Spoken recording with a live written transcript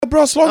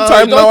bro, it's long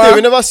time don't now. think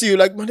we never see you.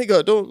 Like, my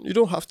nigga, you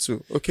don't have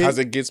to. Okay. Has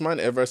a gates man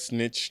ever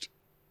snitched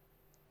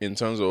in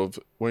terms of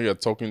when you're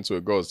talking to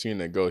a girl,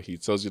 seeing a girl, he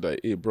tells you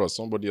that, hey, bro,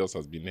 somebody else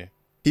has been there.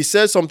 He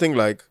said something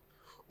like,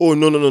 "Oh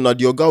no,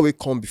 the girl will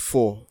come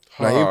before.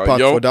 Like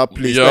impact for that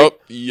place."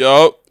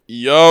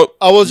 Yup.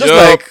 I was just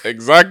like,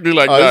 exactly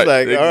like I that. was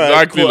like, all right,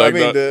 Exactly cool. like I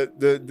mean,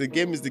 that. the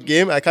game is the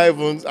game. I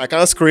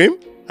can't scream.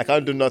 I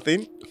can't do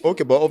nothing.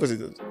 Okay, but obviously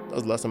that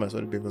was the last time I saw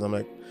the papers. I'm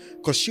like,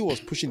 because she was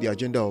pushing the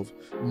agenda of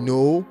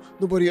no,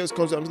 nobody else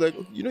comes. I was like,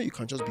 you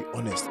can't just be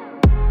honest.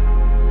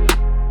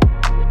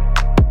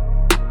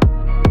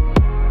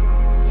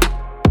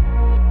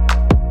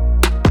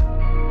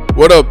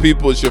 What up,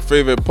 people? It's your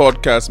favorite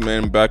podcast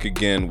man back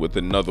again with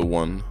another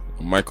one.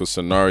 Michael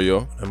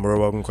Scenario. I'm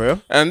welcome,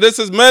 Koya. And this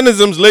is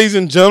Menisms, ladies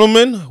and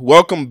gentlemen.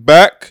 Welcome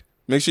back.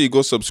 Make sure you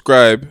go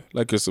subscribe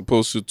like you're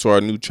supposed to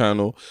our new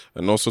channel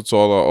and also to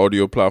all our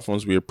audio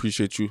platforms. We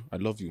appreciate you. I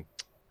love you,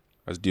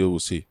 as Dio will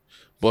say.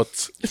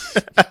 But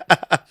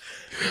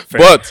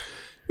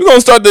we're going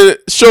to start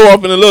the show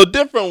off in a little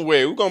different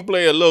way. We're going to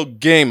play a little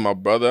game, my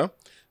brother. A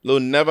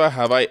little Never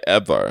Have I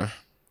Ever.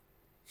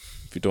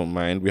 If you don't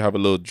mind, we have a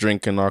little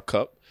drink in our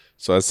cup.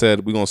 So I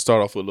said we're going to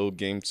start off with a little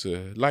game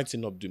to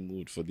lighten up the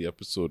mood for the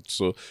episode.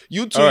 So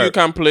you too, you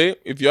can play.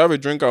 If you have a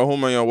drink at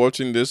home and you're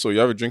watching this, or you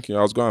have a drink in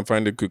your house, go and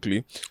find it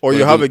quickly. Or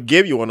you have a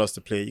game you want us to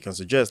play, you can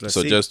suggest.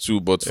 Suggest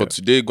too. But for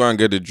today, go and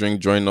get a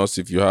drink. Join us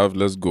if you have.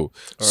 Let's go.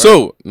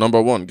 So,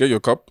 number one, get your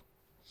cup.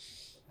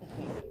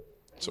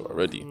 So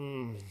already.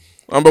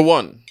 Number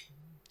one.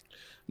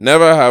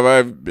 Never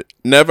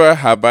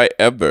have I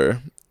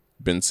ever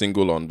been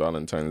single on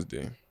Valentine's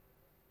Day.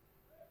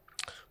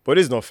 But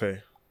it's not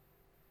fair.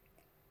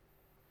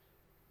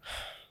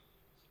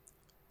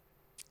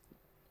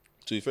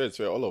 To be fair, it's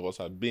fair. All of us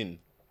have been.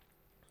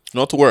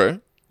 Not to worry.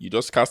 You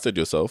just casted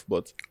yourself,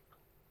 but...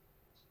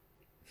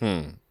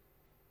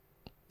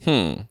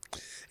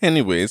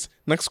 Anyways,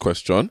 next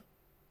question.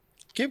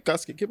 Keep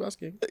asking.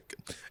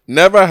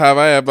 Never have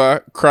I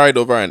ever cried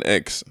over an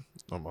ex.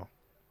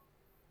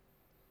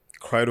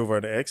 Cried over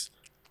an ex?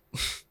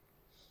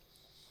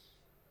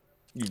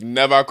 You've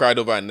never cried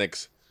over an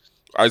ex.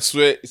 I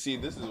swear, see,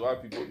 this is why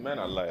men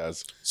are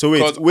liars. So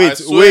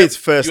wait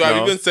first now. You now.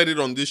 have even said it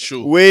on this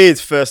show. Wait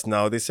first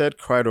now. They said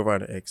cried over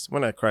an ex.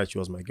 When I cried, she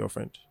was my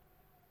girlfriend.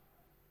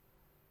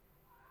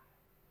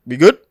 We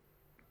good?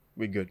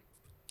 We good.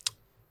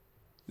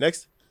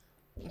 Next.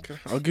 Okay,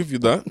 I'll give you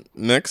that.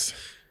 Next.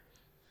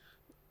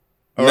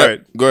 All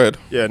right. Go ahead.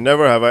 Yeah,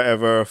 never have I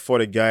ever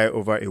fought a guy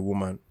over a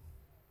woman.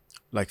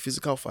 Like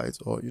physical fights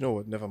or, you know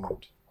what, never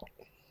mind.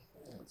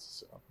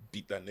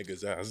 Beat that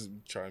nigga's ass.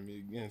 Try me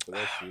again for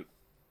that shit.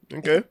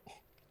 Okay.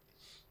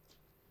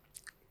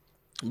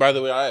 By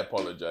the way, I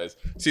apologize.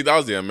 See, that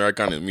was the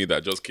American in me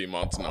that just came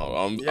out now.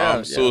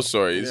 I'm so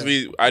sorry.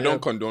 Yeah. I don't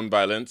condone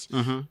violence.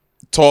 Mm-hmm.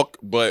 Talk,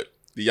 but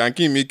the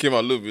Yankee in me came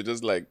out a little bit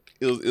just like,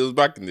 it was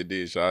back in the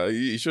day, Sha.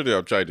 He should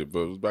have tried it, but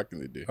it was back in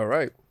the day. All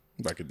right.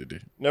 Back in the day.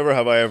 Never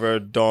have I ever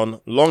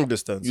done long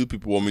distance. You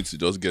people want me to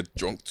just get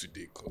drunk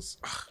today, because...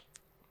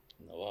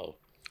 wow.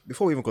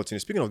 Before we even continue,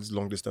 speaking of this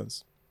long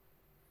distance,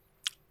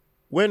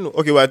 I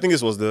think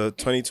this was the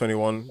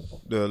 2021,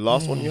 the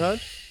last one you had?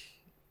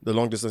 The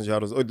long distance you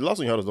had was... Oh, the last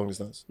one you had was long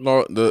distance.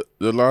 No, the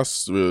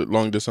last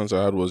long distance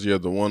I had was, the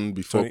one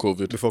before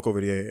COVID. Before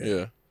COVID, yeah.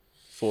 Yeah.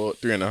 For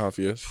 3.5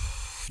 years.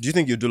 Do you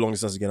think you'll do long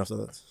distance again after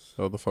that?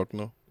 Hell the fuck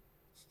no.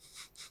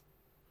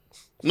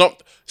 No,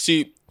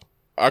 see,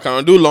 I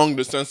can do long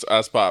distance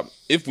as part.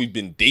 If we've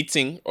been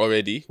dating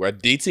already,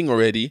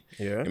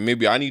 Yeah. and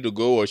maybe I need to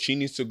go or she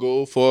needs to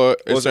go for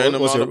a certain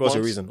amount of months. What's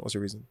your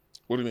reason?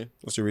 What do you mean?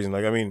 What's your reason?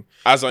 Like, I mean...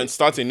 As in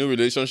start a new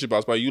relationship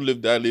as part, you live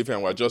there, live here,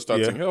 and we're just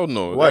starting. Yeah. Hell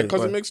no. Why?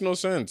 Because it makes no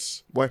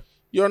sense. Why?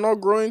 You're not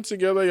growing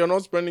together. You're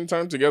not spending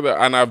time together.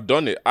 And I've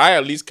done it. I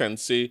at least can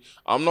say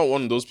I'm not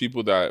one of those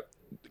people that...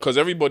 Because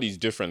everybody's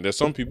different. There's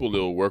some people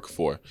it'll work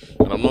for.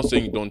 And I'm not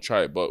saying you don't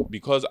try it. But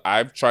because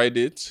I've tried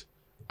it,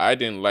 I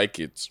didn't like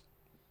it.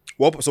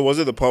 So was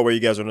it the part where you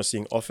guys are not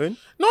seeing often?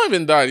 Not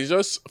even that. It's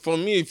just, for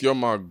me, if you're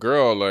my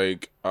girl,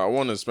 like, I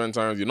want to spend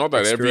time with you. Not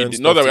that Experience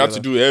not that we have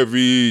together. to do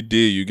every day.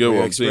 You get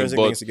what I'm saying? Experiencing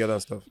But things together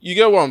and stuff. you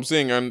get what I'm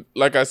saying. And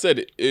like I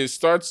said, it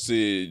starts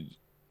to...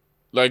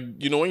 Like,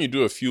 when you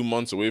do a few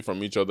months away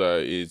from each other,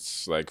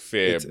 it's like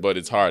fair, but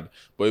it's hard.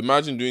 But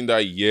imagine doing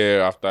that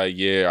year after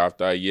year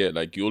after year.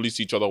 Like, you only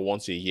see each other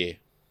once a year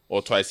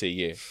or twice a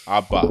year.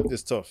 Abba.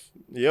 It's tough.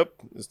 Yep,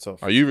 it's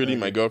tough. Are you really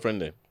my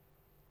girlfriend then?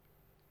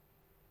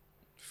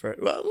 Fair.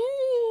 Well,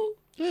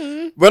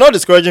 we're not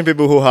discouraging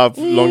people who have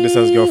long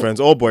distance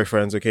girlfriends or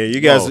boyfriends, okay? You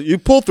guys, you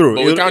pull through.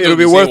 But we can't it'll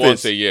just be worth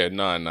once it. a year.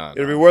 Nah.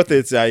 It'll be worth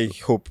it, I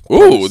hope.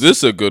 Ooh, this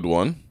is a good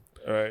one.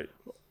 All right.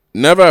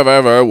 Never have I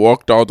ever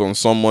walked out on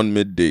someone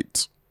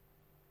mid-date.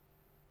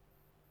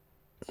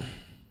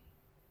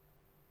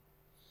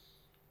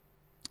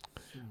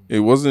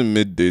 It wasn't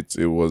mid-date.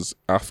 It was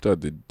after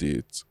the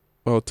date.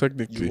 Well,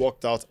 technically. You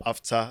walked out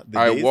after the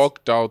I date?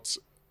 walked out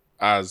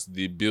as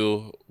the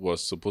bill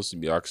was supposed to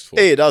be asked for.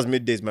 Hey, that was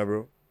mid-days, my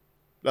bro.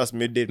 That's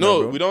mid-date, my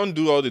No, bro. we don't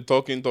do all the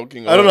talking. I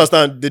don't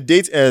understand. The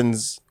date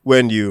ends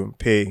when you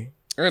pay.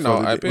 Right for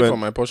now, the I da- paid when- for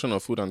my portion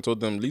of food and told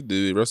them leave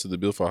the rest of the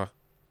bill for her.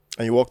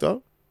 And you walked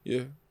out?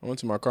 Yeah, I went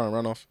to my car and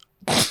ran off.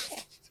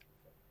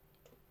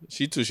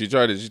 She too. She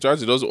tried it. She tried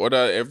to just order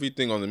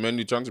everything on the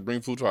menu, trying to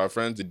bring food to her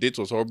friends. The date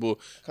was horrible.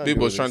 Can't Babe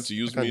do was this. trying to I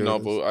use can't me do now,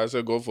 this. but I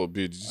said go for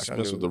bid. You just can't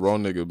mess do with the this.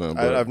 wrong nigga, man.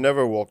 But I've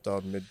never walked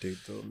out mid-date,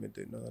 though.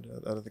 Mid-date. No,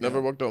 I don't think never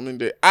I- worked out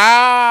midday.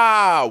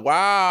 Ah,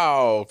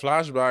 wow.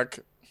 Flashback.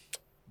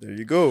 There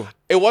you go.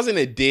 It wasn't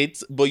a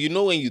date, but you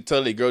know when you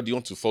tell a girl, do you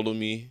want to follow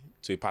me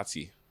to a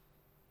party?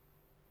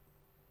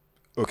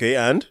 Okay,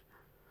 and?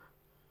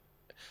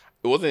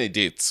 It wasn't a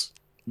date.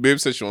 Babe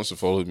said she wants to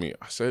follow me.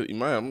 I said,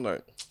 I'm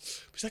like,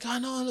 she's like, I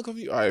know, look at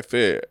you. All right,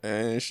 fair.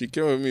 And she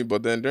came with me,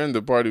 but then during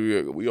the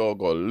party, we all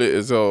got lit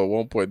as hell. At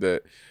one point,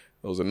 that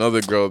there was another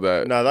girl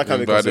that Nah, that can't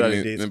be considered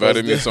a date.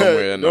 invited me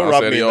somewhere, and Don't I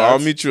wrap said, me in yo, that. I'll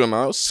meet you, and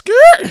I was scared.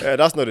 Yeah,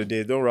 that's not a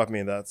date. Don't wrap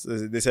me in that.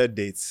 They said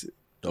dates.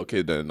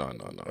 Okay, then no.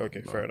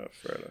 Okay, no. fair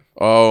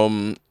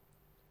enough.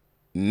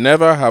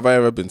 Never have I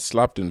ever been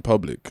slapped in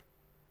public.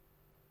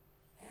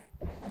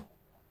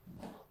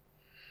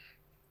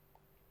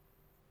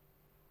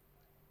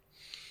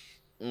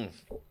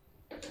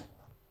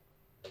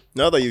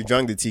 Now that you've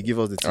drank the tea, give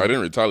us the tea. I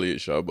didn't retaliate,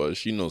 Sha, but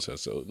she knows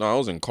herself. No, I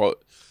was in court.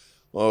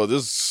 Oh,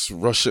 this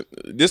Russian.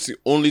 This is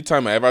the only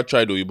time I ever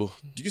tried Oibo.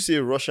 Did you say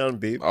Russian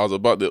babe? I was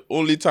about the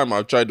only time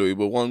I've tried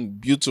Oibo. One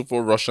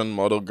beautiful Russian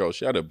model girl.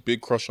 She had a big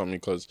crush on me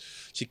because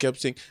she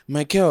kept saying,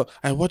 Michael,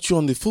 I watch you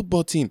on the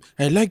football team.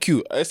 I like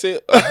you. I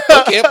say,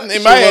 okay,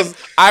 in my head,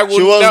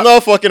 She was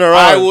not fucking around.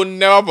 I will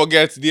never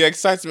forget the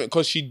excitement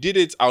because she did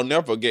it. I'll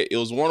never forget. It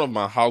was one of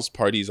my house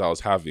parties I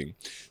was having.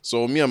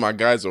 So me and my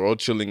guys are all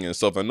chilling and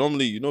stuff. And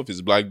normally, you know, if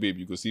it's black babe,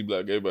 you could see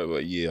black. Everybody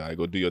like, yeah, I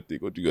go do your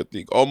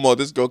thing. Oh, more,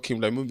 this girl came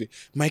like moving.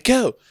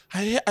 Michael,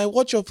 I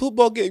watch your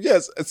football game.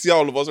 Yes. And see,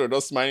 all of us were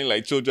just smiling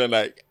like children,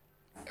 like,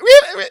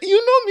 really?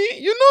 You know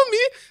me?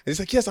 And he's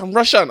like, yes, I'm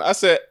Russian. I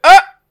said,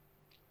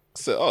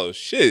 oh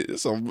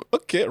shit,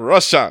 okay,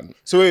 Russian.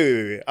 So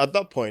wait. At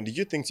that point, did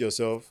you think to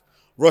yourself,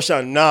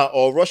 Russian now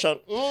or Russian?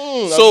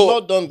 I've So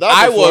not done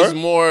that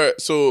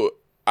before.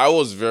 I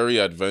was very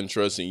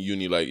adventurous in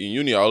uni. Like in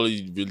uni, I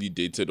only really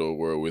dated or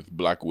were with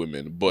black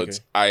women. But Okay.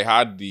 I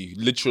had the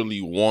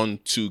literally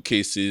 1-2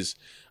 cases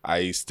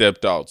I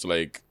stepped out.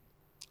 Like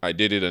I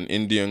dated an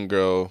Indian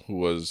girl who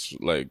was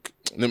like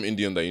them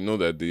Indian that you know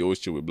that they always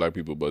chill with black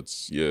people. But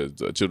yeah,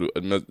 I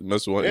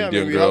messed with one Yeah,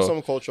 Indian we girl. have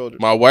some cultural.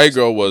 My white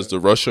girl was the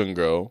Russian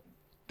girl.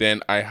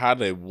 Then I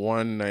had a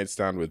one-night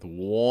stand with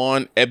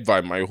one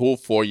ever. My whole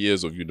 4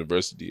 years of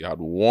university, I had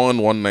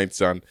one night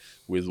stand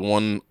with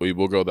one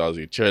Oibo girl that was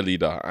a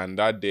cheerleader. And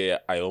that day,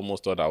 I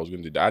almost thought I was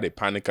going to die. I had a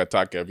panic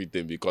attack,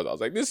 everything, because I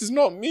was like, this is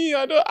not me.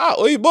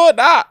 Oibo,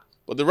 that.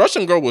 But the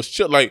Russian girl was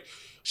chill. Like,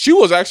 she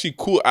was actually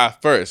cool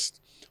at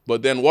first.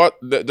 But then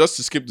just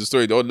to skip the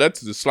story, what led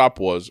to the slap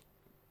was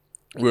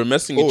we were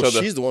messing each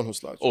other. She's the one who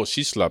slapped. Oh,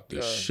 she slapped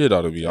the shit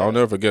out of me. I'll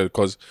never forget it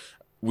because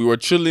we were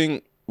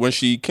chilling. When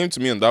she came to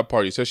me on that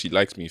party, she said she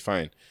likes me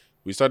fine.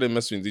 We started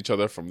messing with each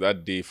other from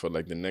that day for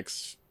like the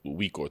next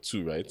week or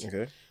two, right?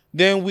 Okay.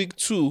 Then week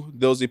 2,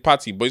 there was a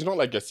party, but it's not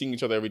like you're seeing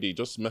each other every day. You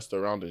just messed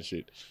around and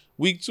shit.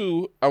 Week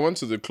 2, I went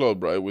to the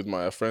club, right, with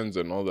my friends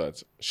and all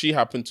that. She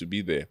happened to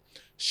be there.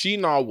 She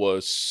now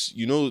was,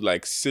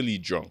 like silly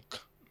drunk.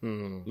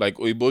 Like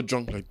Oibo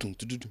drunk, like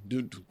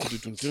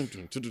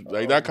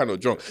like that kind of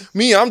drunk.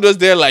 Me, I'm just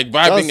there like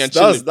vibing and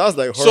chilling. That's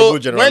like horrible So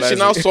when generalizing. she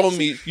now saw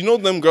me,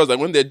 them girls like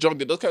when they're drunk,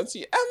 they just can't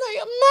see. I'm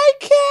like,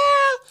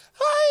 Michael,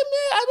 hi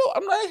man.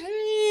 I'm like,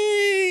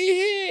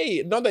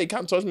 hey. Not that you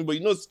can't touch me, but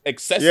it's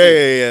excessive.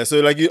 Yeah. So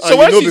like So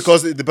when she-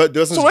 because the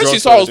person's So when drunk she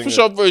saw us or push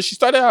anything, up, she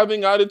started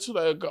having attitude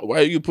like,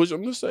 why are you pushing?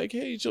 I'm just like,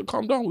 hey, chill,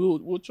 calm down.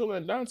 We'll chill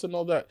and dance and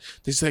all that.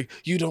 They're like,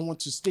 you don't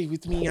want to stay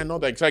with me and all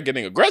that. Start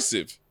getting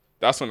aggressive.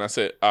 That's when I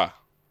said,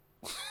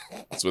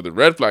 so the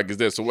red flag is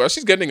there. So while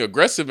she's getting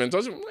aggressive and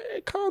touching,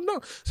 hey, calm down.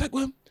 It's like,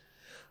 well,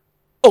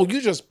 oh,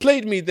 you just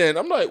played me then.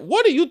 I'm like,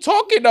 what are you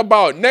talking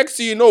about? Next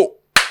thing you know,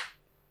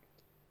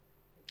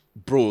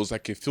 bro, it was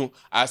like a film.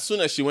 As soon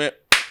as she went,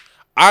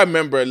 I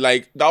remember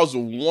like that was the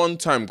one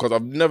time because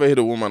I've never hit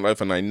a woman in my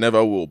life and I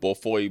never will.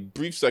 But for a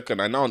brief second,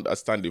 I now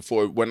understand it.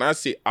 For when I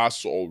say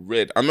ass or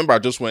red, I remember I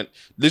just went,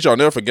 literally, I'll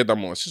never forget that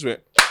moment. She just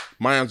went,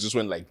 my hands just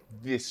went like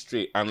this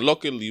straight. And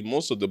luckily,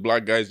 most of the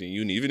black guys in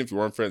uni, even if we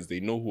weren't friends, they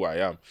know who I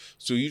am.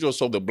 So you just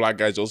saw the black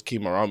guys just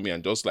came around me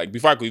and just like,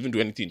 before I could even do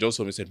anything, just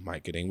told me, said,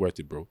 Mike, it ain't worth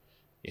it, bro.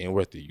 It ain't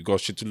worth it. You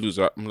got shit to lose.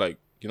 I'm like,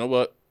 you know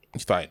what?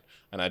 It's fine.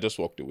 And I just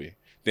walked away.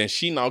 Then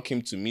she now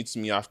came to meet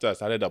me after I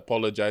started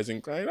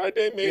apologizing, crying, I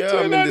didn't mean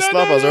to. the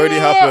slap has already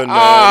happened,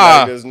 man.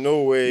 Like, there's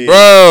no way.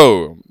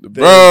 Bro.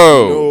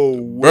 no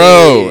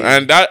way.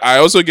 And that I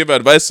also give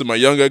advice to my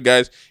younger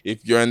guys.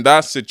 If you're in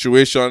that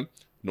situation,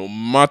 no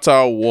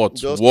matter what,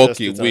 Just walk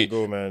test it away. and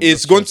go, man.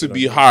 It's Just going test to it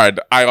be and go. hard.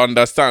 I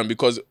understand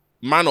because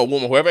man or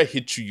woman, whoever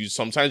hit you, you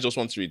sometimes just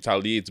want to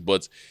retaliate.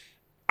 But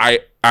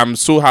I'm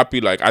so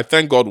happy. Like, I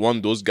thank God one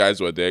of those guys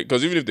were there.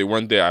 Because even if they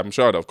weren't there, I'm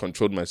sure I'd have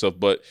controlled myself.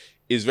 But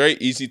it's very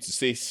easy to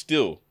say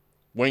still.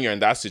 when you're in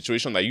that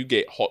situation, like you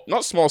get hot,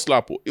 not small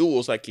slap, it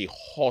was like a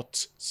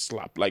hot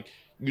slap. Like,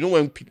 you know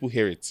when people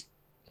hear it.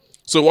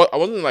 So what? I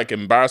wasn't like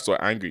embarrassed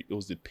or angry. It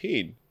was the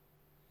pain.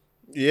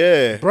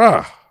 Yeah.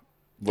 Bruh.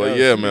 But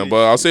yeah, man.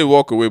 But I'll say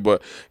walk away.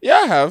 But yeah,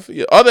 I have.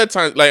 Yeah. Other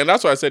times, like, and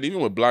that's why I said,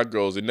 even with black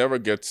girls, it never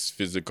gets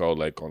physical,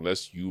 like,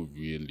 unless you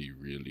really,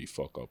 really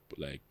fuck up.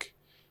 Like,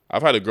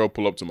 I've had a girl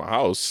pull up to my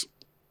house.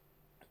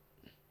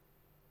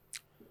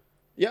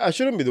 Yeah, I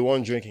shouldn't be the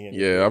one drinking it.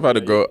 Yeah, I've had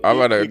a girl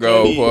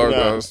pull up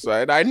nah.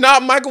 outside.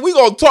 Nah, Michael, we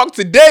gonna talk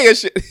today and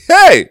shit.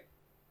 Hey!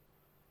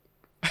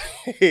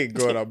 Hey,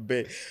 God, I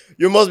bet.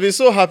 You must be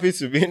so happy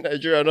to be in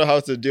Nigeria and know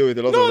how to deal with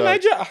a lot of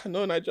that.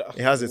 No, Nigeria.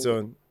 It has its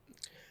own.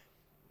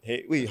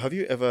 Hey, wait, have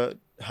you ever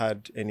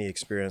had any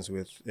experience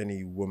with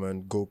any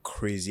woman go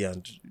crazy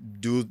and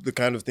do the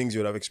kind of things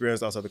you would have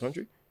experienced outside the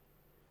country?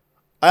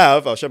 I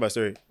have. I'll share my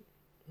story.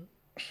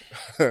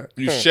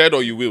 You shared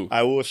or you will?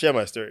 I will share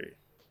my story.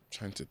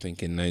 Trying to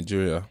think in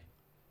Nigeria.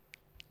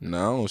 No,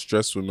 I don't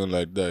stress women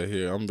like that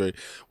here.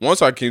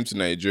 Once I came to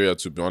Nigeria,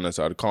 to be honest,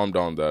 I'd calm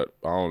down that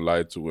I don't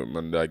lie to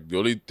women. Like, the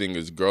only thing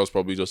is girls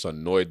probably just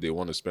annoyed they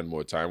want to spend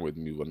more time with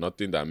me, but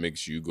nothing that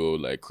makes you go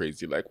like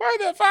crazy. Like, why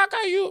the fuck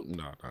are you?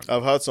 No.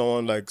 I've had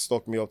someone like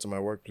stalk me up to my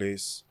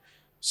workplace.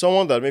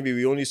 Someone that maybe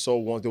we only saw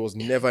once. There was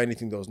never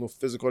anything. There was no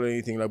physical or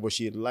anything. Like, but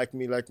she liked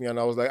me. And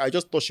I was like, I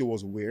just thought she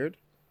was weird.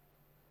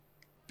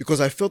 Because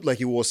I felt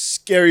like it was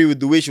scary with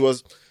the way she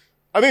was.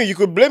 I mean, you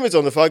could blame it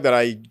on the fact that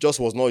I just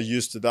was not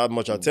used to that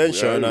much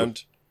attention. Yeah.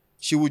 And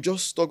she would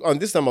just stalk. And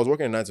this time I was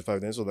working 9 to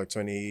 5. Then this was like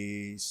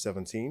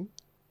 2017.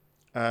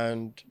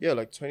 And yeah,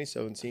 like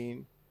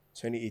 2017,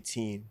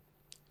 2018.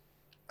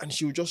 And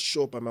she would just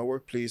show up at my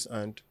workplace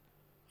and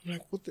I'm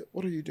like,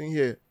 what are you doing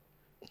here?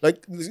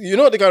 Like, you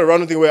know the kind of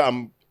random thing where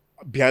I'm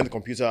behind the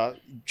computer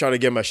trying to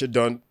get my shit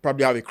done,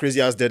 probably have a crazy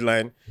ass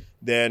deadline.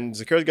 Then the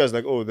security guy's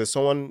like, oh, there's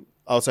someone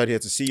outside here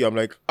to see you. I'm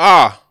like,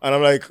 and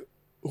I'm like,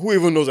 who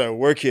even knows I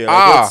work here?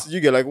 Like, you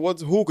get like,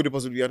 who could it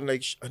possibly be? And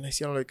like, and I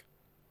see, I'm like,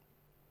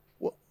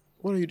 what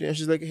are you doing? And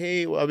she's like,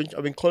 hey, well,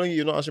 I've been calling you.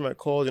 You're not answering my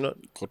calls. You're not.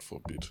 God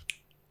forbid.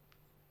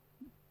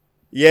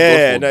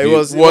 Yeah,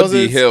 God forbid. What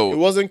the hell? It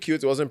wasn't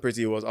cute. It wasn't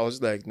pretty. I was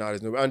just like, nah,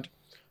 there's no. And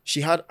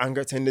she had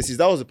anger tendencies.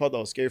 That was the part that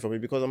was scary for me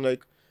because I'm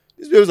like,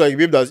 this babe was like a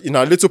babe that's in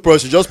her little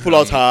purse. She just pull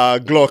out her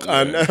Glock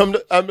and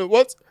I'm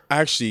what?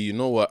 Actually, you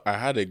know what? I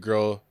had a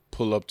girl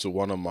pull up to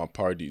one of my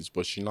parties,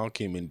 but she now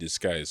came in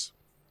disguise.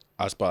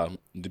 As per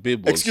the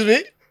babe was. Excuse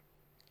me?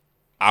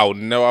 I'll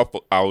never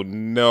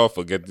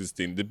forget this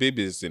thing. The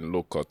baby is in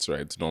low cuts,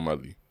 right?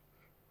 Normally.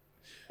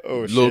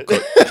 Oh, low shit.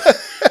 Cut.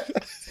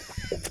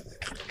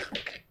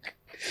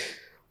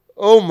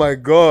 Oh my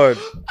God.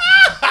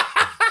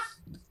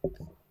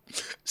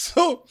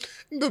 So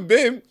the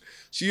babe,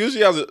 she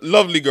usually has a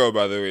lovely girl,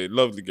 by the way,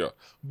 lovely girl.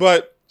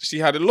 But she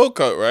had a low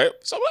cut, right?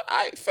 So I'm like, all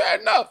right, fair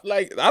enough.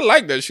 Like, I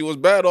like that. She was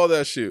bad, all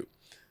that shit.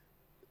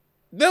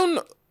 Then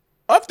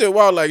after a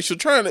while, like, she'll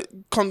try to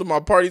come to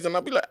my parties and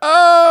I'll be like, man,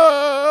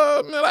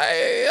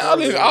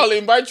 I'll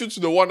invite you to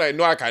the one I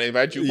know I can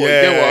invite you for.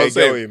 Yeah, I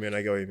get what you mean.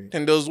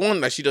 And there was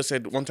one that she just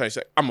said one time, she's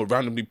like, I'm going to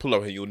randomly pull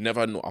up and you'll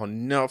never know. I'll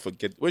never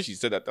forget. When she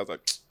said that, I was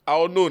like,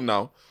 I'll know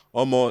now.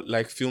 More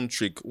like film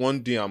trick.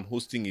 One day I'm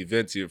hosting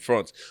events in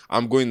front.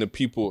 I'm going to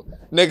people.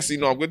 Next thing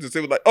you know, I'm going to say,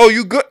 like, oh,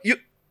 you good? You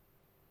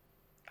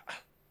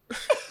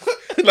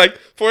like,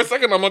 for a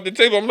second, I'm on the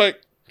table. I'm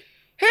like,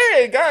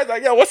 hey, guys,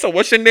 like, yeah, what's up?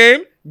 What's your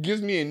name?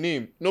 Gives me a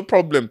name. No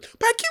problem.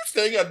 But I keep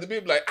staring at the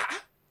babe like,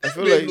 I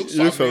feel like looks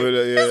you look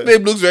familiar. Yeah. This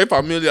babe looks very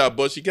familiar,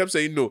 but she kept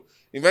saying no.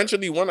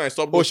 Eventually, when I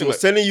stopped, she was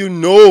telling you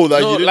no.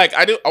 Like, no, you like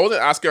I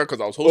wasn't asking her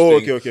because I was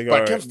hosting. Okay.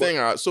 But I kept staring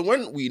at her. So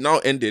when we now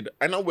ended,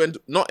 I now went,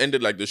 not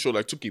ended like the show,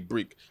 like took a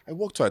break. I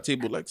walked to her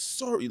table, like,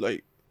 sorry,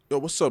 like, yo,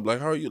 what's up?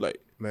 Like, how are you? Like,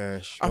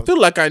 man, I feel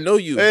like I know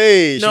you.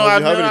 Hey, no,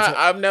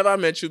 I've never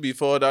met you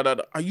before.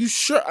 Are you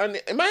sure?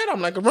 And in my head,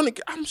 I'm like,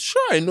 I'm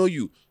sure I know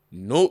you.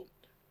 Nope.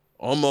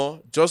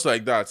 Just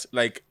like that.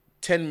 Like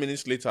 10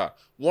 minutes later,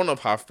 one of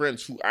her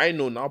friends who I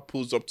know now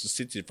pulls up to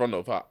sit in front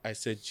of her. I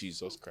said,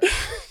 Jesus Christ.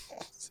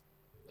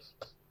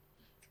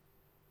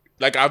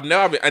 Like, I've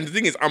never been, and the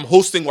thing is, I'm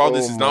hosting while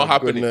this is now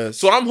happening. Goodness.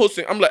 So I'm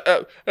hosting. I'm like,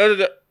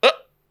 and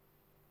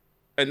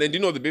then do you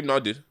know what the babe now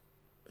did?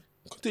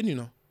 Continue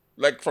now.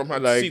 Like, from her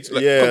seat.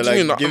 Like, yeah,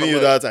 continue like now. giving you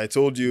that, I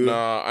told you.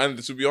 Nah,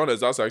 and to be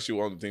honest, that's actually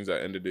one of the things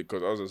that ended it,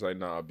 because I was just like,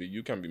 nah,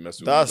 you can't be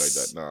messing with me like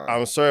that. Nah.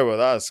 I'm sorry, but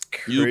that's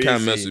crazy. You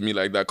can't mess with me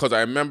like that. Because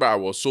I remember I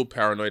was so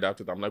paranoid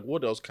after that. I'm like,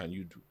 what else can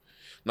you do?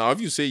 Now, if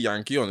you say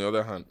Yankee, on the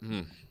other hand,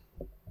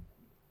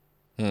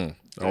 I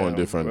want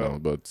different now,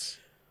 but...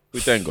 We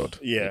thank God.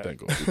 Yeah.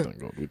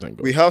 We thank God.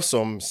 We have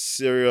some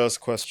serious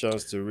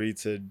questions to read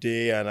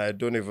today, and I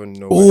don't even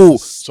know. Oh,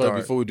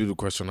 sorry. Before we do the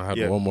question, I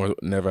had one more.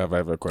 Never have I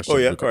ever question. Oh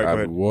yeah, all right, I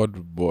had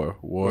one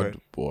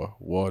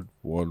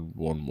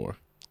more.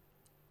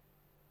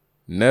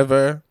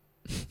 Never.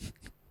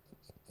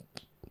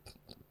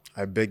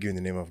 I beg you in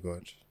the name of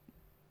God.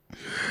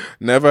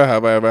 Never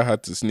have I ever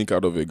had to sneak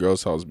out of a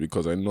girl's house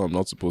because I know I'm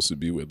not supposed to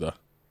be with her.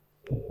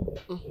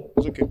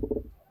 It's okay.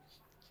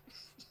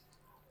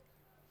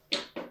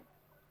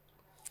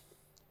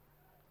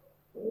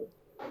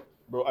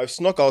 Bro, I've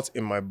snuck out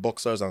in my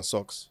boxers and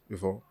socks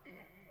before.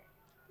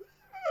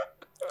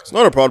 It's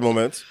not a proud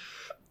moment,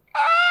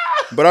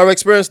 but I've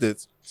experienced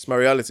it. It's my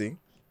reality.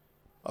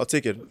 I'll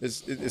take it.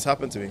 It's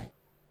happened to me.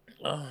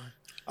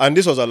 And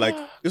this was at like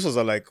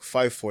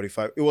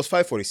 5:45. It was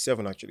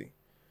 5:47 actually.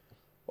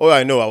 All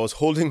I know, I was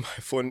holding my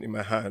phone in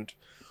my hand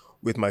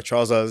with my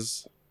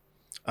trousers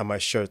and my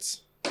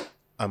shirts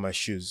and my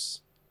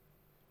shoes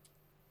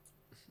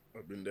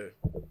I've been there.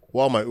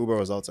 while my Uber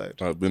was outside.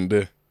 I've been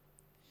there.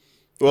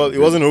 Well, it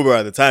wasn't Uber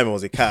at the time; it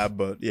was a cab.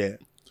 But yeah,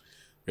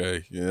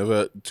 Okay, you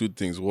never two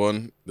things.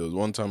 One, there was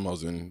one time I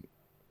was in.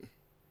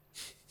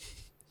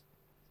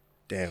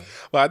 damn.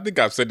 Well, I think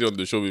I've said it on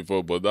the show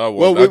before, but that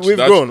one. Well, we've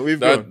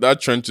grown. That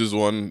trenches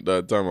one.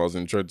 That time I was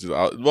in trenches.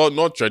 Well,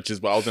 not trenches,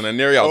 but I was in an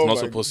area I was not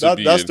supposed to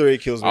be that in. story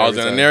kills me. I was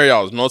every in an time. area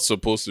I was not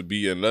supposed to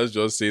be in. Let's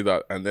just say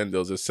that. And then there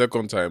was a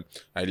second time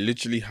I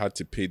literally had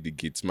to pay the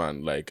gate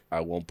man. Like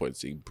at one point,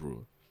 saying,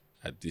 "Bro,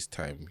 at this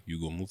time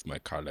you go move my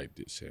car like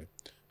this. Yeah?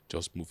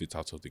 Just move it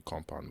out of the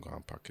compound. Go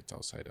and park it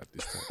outside at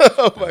this time.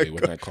 Oh And my then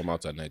when I come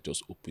out at night,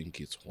 just open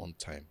gates one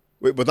time."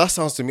 Wait, but that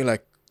sounds to me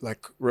like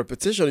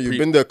repetition. You've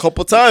been there a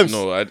couple times.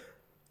 No,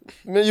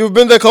 You've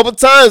been there a couple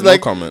times. no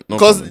Like comment. No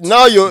because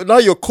comment. now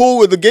you're cool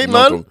with the gate No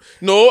man. comment.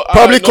 No,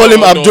 Probably no, call him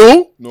no,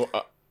 Abdul. No,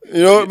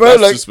 You know, bro, that's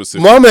too like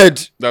specific.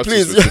 Mohammed. That's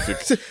please. too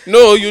specific.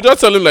 No, you just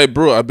tell him like,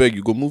 "Bro, I beg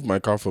you go move my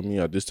car for me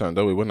at this time.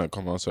 That way, when I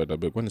come outside, I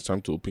beg when it's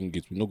time to open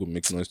gates, we not gonna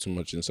make noise too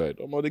much inside."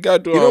 The guy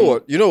do.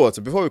 You know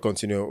what? Before we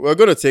continue, we're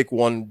gonna take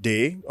one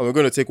day and we're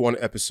gonna take one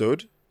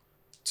episode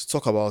to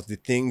talk about the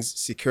things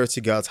security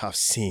guards have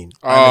seen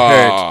and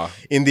heard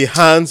in the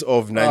hands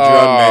of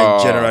Nigerian men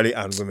generally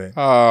and women.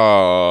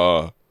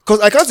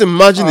 Because I can't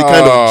imagine the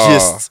kind of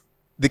gist,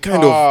 the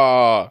kind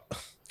of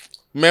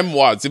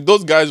memoirs. If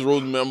those guys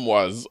wrote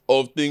memoirs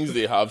of things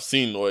they have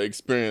seen or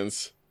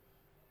experienced.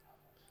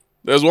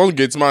 There's one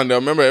gate man. I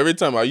remember every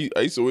time I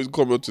used to always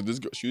come up to this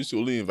girl. She used to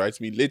only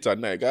invite me late at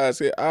night. Guys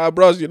say,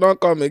 bros, you don't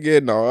come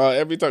again now.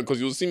 Every time, because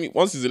you'll see me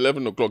once it's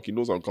 11 o'clock. He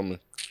knows I'm coming.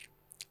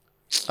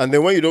 And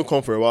then when you don't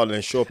come for a while,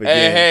 then show up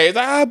again. Hey, it's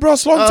like,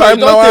 bros, long time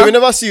now. Okay, we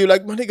never see you.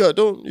 Like, my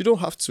nigga, you don't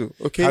have to.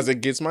 Okay. Has a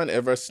gatesman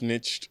ever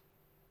snitched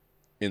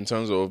in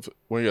terms of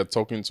when you're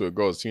talking to a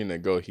girl, seeing a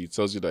girl, he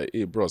tells you that,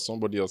 hey, bro,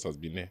 somebody else has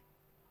been there?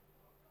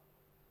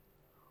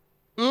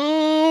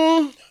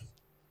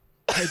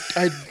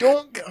 I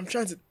don't. I'm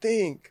trying to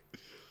think.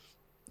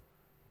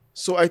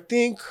 So I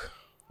think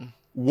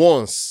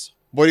once,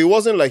 but it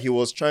wasn't like he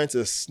was trying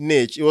to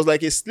snitch. It was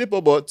like a slipper,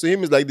 but to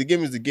him, it's like the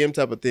game is the game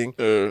type of thing.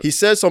 He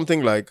said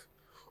something like,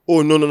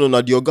 "Oh no,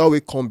 the your guy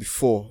will come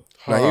before.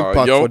 Like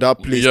impact for that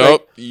place."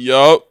 Yup.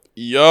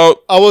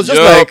 I was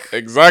just like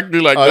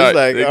exactly like I that. was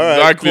like, all right,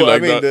 Exactly cool.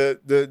 like I mean,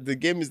 that. the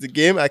game is the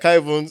game. I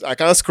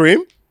can't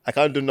scream. I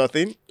can't do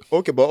nothing.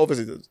 Okay, but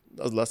obviously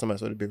that was the last time I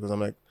saw the because I'm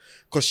like,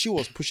 because she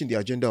was pushing the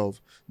agenda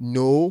of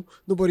no,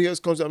 nobody else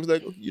comes. I'm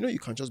like, you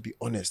can't just be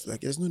honest.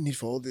 Like, there's no need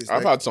for all this.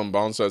 I've like, had some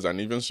bouncers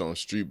and even some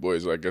street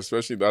boys, like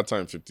especially that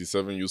time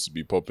 57 used to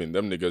be popping.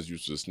 Them niggas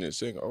used to snitch,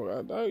 saying,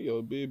 "Oh, that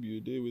your baby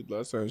you did with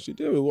last time. She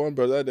did with one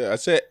brother there." I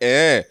said,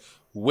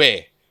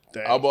 where?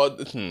 How about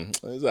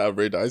it's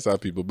average. I saw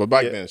people, but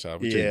back then,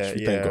 we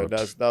changed. Thank God.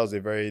 That was a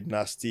very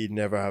nasty.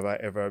 Never have I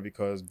ever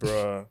because,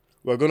 bruh,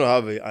 we're gonna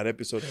have an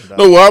episode on that.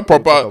 No, we're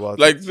proper.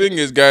 Like, thing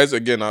is, guys,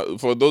 again,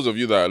 for those of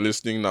you that are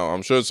listening now,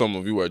 I'm sure some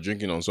of you are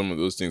drinking on some of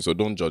those things, so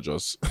don't judge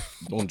us.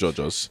 Don't judge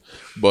us.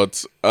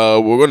 But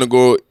we're gonna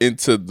go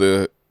into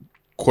the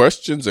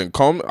questions and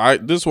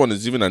comments. This one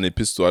is even an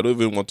epistle. I don't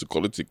even want to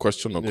call it a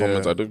question or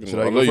comment. I don't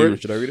even.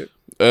 Should I read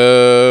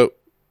it?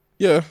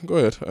 Yeah, go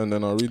ahead, and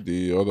then I'll read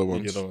the other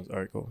ones. All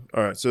right, cool.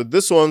 All right, so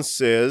this one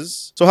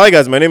says, "So hi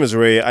guys, my name is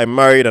Ray. I'm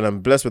married and I'm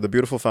blessed with a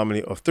beautiful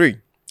family of 3.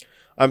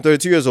 I'm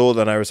 32 years old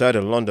and I reside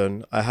in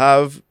London. I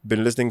have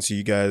been listening to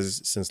you guys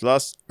since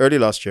early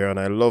last year and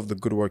I love the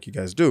good work you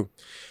guys do.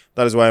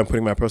 That is why I'm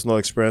putting my personal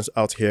experience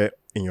out here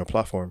in your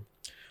platform.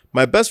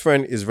 My best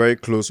friend is very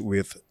close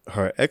with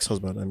her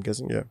ex-husband, I'm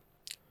guessing, yeah.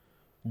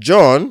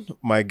 John,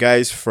 my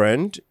guy's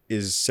friend,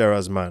 is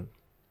Sarah's man.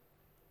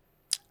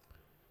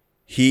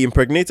 He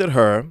impregnated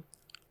her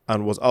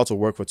and was out of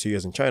work for 2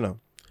 years in China.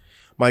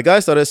 My guy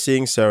started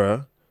seeing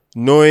Sarah,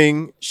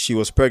 knowing she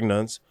was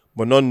pregnant,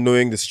 but not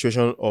knowing the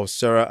situation of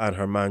Sarah and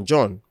her man,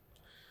 John.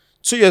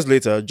 2 years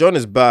later, John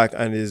is back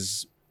and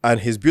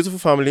his beautiful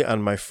family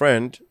and my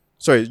friend...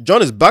 Sorry,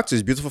 John is back to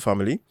his beautiful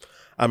family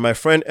and my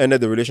friend ended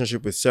the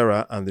relationship with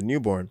Sarah and the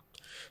newborn.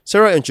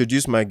 Sarah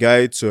introduced my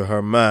guy to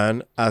her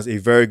man as a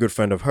very good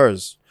friend of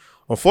hers.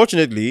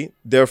 Unfortunately,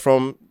 they're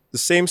from the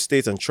same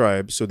state and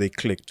tribe, so they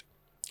clicked.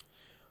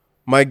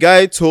 My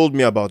guy told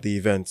me about the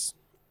event.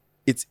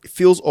 It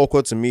feels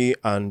awkward to me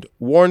and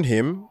warned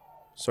him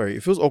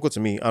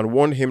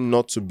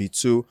not to be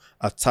too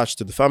attached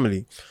to the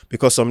family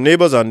because some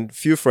neighbors and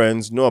few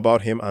friends know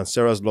about him and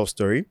Sarah's love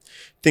story.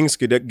 Things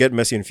could get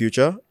messy in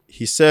future.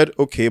 He said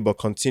okay, but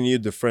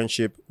continued the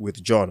friendship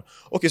with John.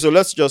 Okay, so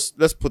let's just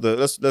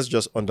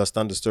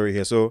understand the story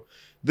here. So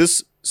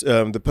this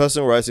the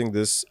person writing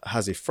this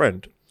has a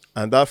friend,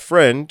 and that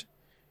friend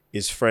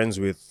is friends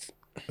with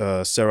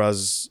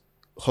Sarah's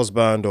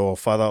husband or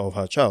father of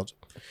her child.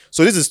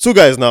 So this is two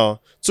guys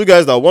now. Two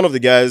guys that one of the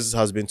guys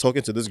has been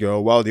talking to this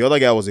girl while the other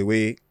guy was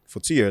away for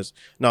 2 years.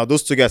 Now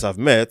those two guys have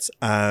met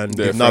and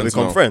They're they've now friends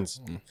become now.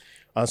 friends.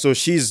 And so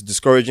she's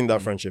discouraging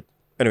that friendship.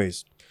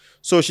 Anyways,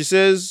 so she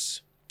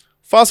says,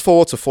 fast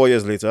forward to 4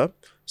 years later,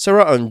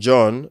 Sarah and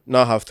John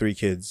now have 3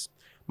 kids.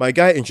 My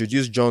guy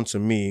introduced John to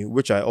me,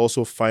 which I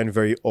also find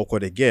very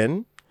awkward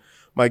again.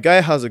 My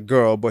guy has a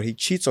girl, but he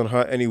cheats on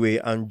her anyway,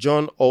 and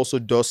John also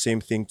does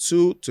same thing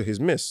too to his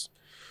miss.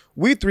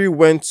 We three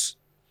went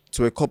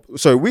a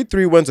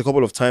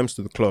couple of times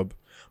to the club.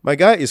 My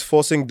guy is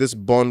forcing this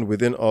bond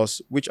within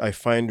us, which I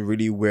find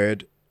really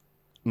weird,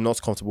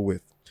 not comfortable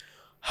with.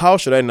 How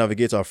should I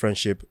navigate our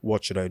friendship?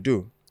 What should I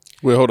do?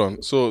 Wait, hold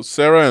on. So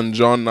Sarah and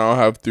John now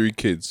have 3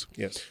 kids.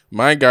 Yes.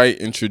 My guy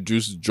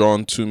introduced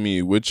John to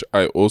me, which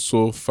I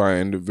also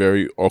find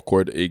very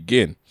awkward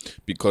again.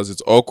 Because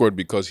it's awkward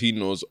because he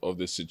knows of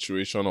the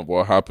situation of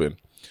what happened.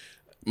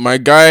 My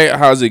guy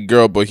has a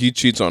girl, but he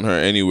cheats on her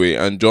anyway.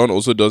 And John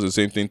also does the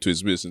same thing to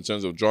his miss. In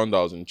terms of John that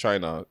was in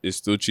China is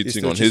still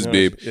cheating on his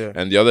babe. Yeah.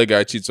 And the other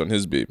guy cheats on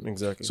his babe.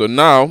 Exactly. So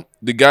now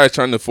the guy is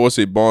trying to force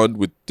a bond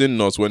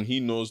within us when he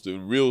knows the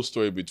real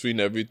story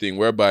between everything,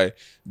 whereby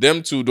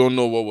them two don't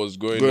know what was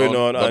going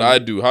on, but I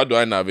do. How do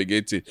I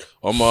navigate it?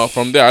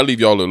 From there, I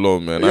leave y'all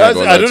alone, man. Yes,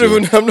 I don't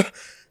even.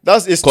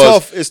 It's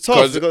tough. It's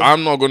tough because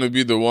I'm not going to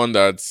be the one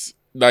that's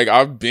like,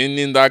 I've been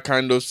in that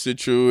kind of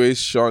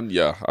situation.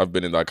 Yeah, I've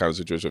been in that kind of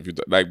situation.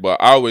 But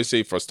I always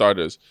say, for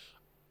starters,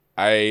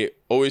 I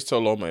always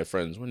tell all my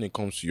friends, when it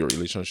comes to your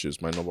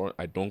relationships, my number one,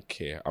 I don't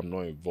care. I'm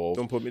not involved.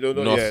 Don't put me. Don't.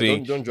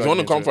 Nothing. Yeah, don't if you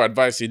want to come for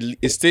advice,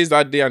 it stays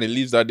that day and it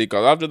leaves that day.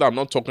 Because after that, I'm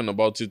not talking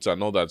about it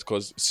and all that.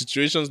 Because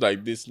situations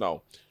like this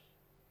now,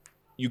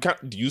 you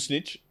can't. Do you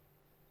snitch?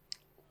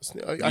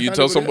 I You can't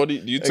tell even- somebody.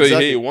 Do you say,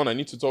 Exactly. hey, I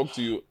need to talk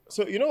to you?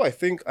 So I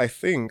think,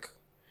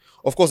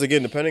 of course,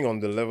 again, depending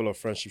on the level of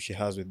friendship she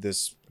has with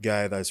this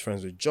guy that is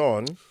friends with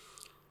John.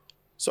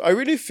 So I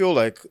really feel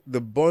like the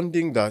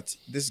bonding that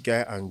this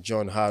guy and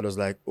John had was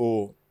like,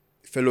 oh,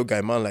 fellow guy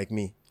man like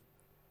me.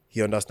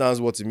 He understands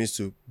what it means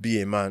to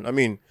be a man. I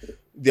mean,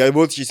 they are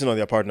both cheating on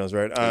their partners,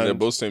 right? And they're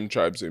both same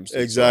tribe, same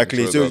state.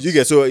 Exactly.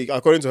 So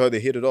according to her,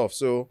 they hit it off.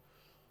 So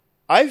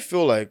I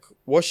feel like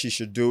what she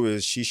should do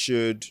is she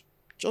should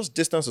just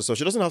distance herself.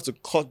 She doesn't have to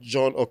cut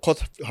John or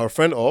cut her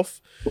friend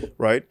off,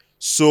 right?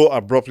 So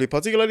abruptly,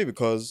 particularly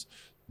because,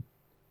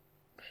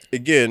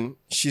 again,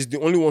 she's the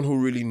only one who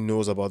really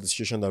knows about the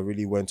situation that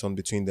really went on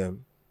between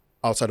them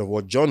outside of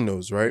what John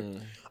knows, right?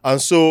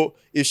 And so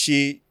if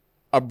she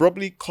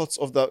abruptly cuts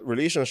off that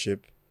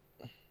relationship,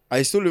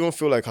 I still even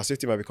feel like her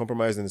safety might be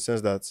compromised in the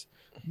sense that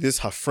this,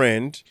 her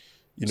friend,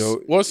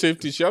 What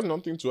safety? She has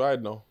nothing to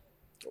hide now.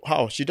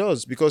 how? She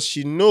does, because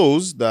she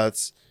knows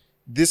that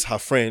this, her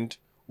friend,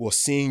 was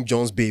seeing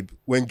John's babe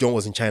when John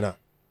was in China.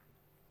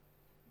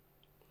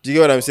 Do you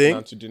get what I'm saying?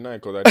 Not to deny,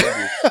 because I didn't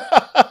do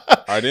it.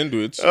 I didn't do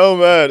it. Oh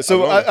man!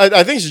 So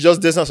I think she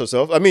just distance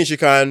herself. I mean, she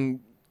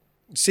can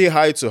say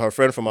hi to her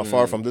friend from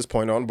afar from this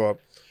point on, but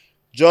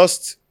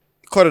just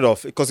cut it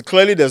off, because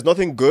clearly there's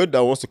nothing good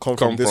that wants to come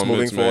from this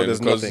moving forward.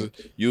 There's nothing.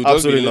 You just be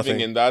Absolutely living nothing.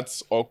 in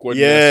that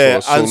awkwardness Yeah,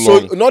 for so and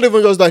long. so not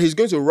even just that, he's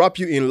going to wrap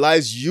you in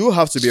lies you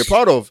have to be a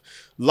part of,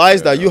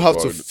 lies that you have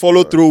to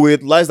follow through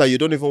with, lies that you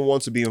don't even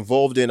want to be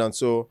involved in, and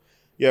so.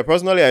 Yeah,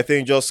 personally, I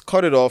think just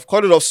cut it off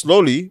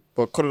slowly,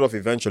 but cut it off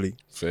eventually.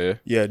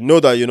 Fair. Yeah, know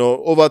that,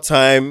 over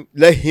time,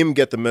 let him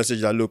get the message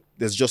that, look,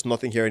 there's just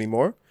nothing here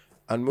anymore,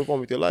 and move on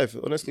with your life.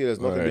 Honestly, there's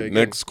nothing there Right, again.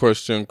 next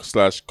question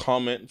 /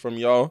 comment from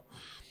y'all.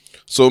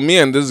 So me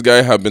and this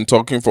guy have been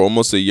talking for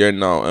almost a year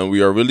now, and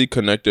we are really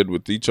connected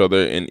with each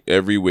other in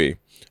every way.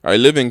 I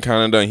live in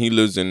Canada and he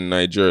lives in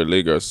Nigeria,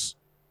 Lagos.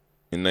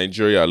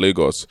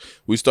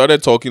 We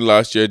started talking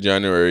last year,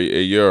 January,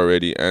 a year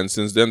already, and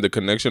since then the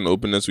connection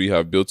openness we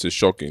have built is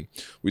shocking.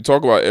 We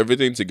talk about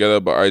everything together,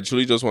 but I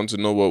truly just want to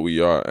know what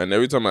we are. And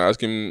every time I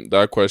ask him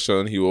that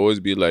question, he will always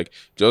be like,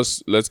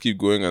 just let's keep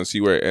going and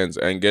see where it ends.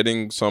 And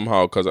getting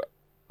somehow, because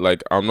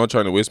I'm not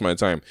trying to waste my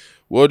time.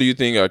 What do you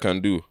think I can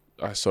do?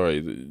 I'm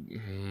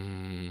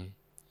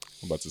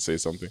about to say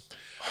something.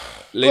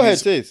 Ladies, Go ahead,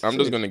 say it. I'm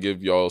just going to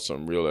give y'all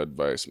some real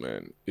advice,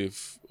 man.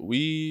 If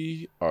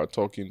we are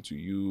talking to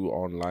you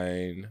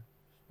online,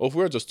 or if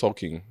we're just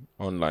talking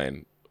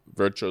online,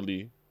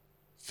 virtually,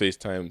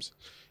 FaceTimes,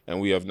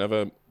 and we have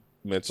never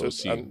met or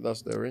seen,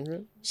 that's the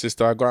arrangement?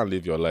 sister, go and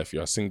live your life.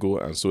 You are single,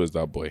 and so is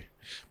that boy.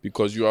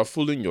 Because you are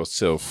fooling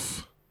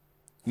yourself.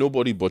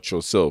 Nobody but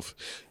yourself.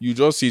 You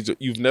just see,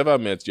 you've never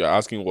met, you're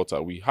asking what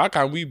are we? How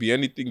can we be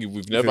anything if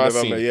we've never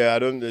seen? Yeah, I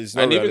don't. It's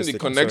not And even the realistic,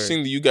 I'm connection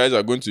sorry. that you guys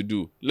are going to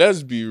do,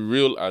 let's be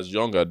real as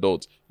young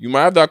adults. You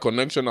might have that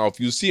connection now.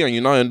 If you see and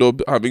you now end up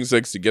having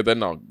sex together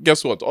now,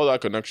 guess what? All that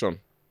connection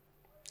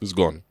is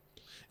gone.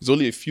 It's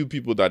only a few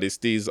people that it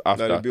stays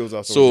after. That it builds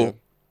afterwards, So yeah.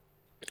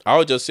 I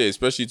would just say,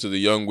 especially to the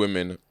young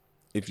women,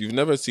 if you've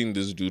never seen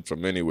this dude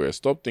from anywhere,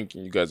 stop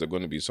thinking you guys are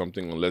going to be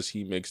something unless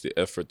he makes the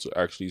effort to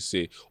actually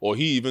say, or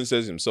he even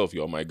says himself,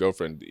 you're my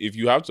girlfriend. If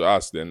you have to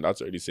ask, then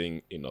that's already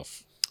saying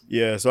enough.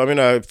 Yeah, so I mean,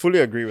 I fully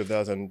agree with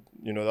that, and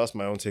that's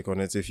my own take on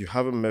it. If you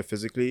haven't met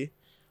physically,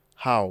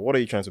 how? What are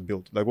you trying to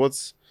build? Like,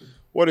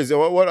 what is it?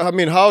 What I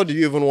mean, how do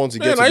you even want to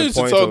get Man, to I the used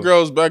to point tell of?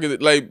 girls back in the,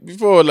 like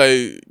before,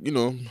 like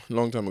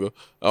long time ago.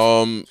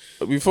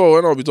 Before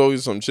when I'll be talking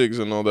to some chicks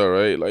and all that,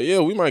 right? Like,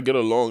 yeah, we might get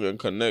along and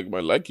connect,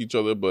 might like each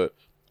other, but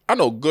I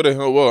know good and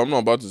hell well I'm not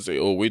about to say,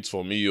 oh, wait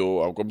for me,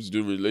 or I'm coming to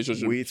do a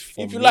relationship. Wait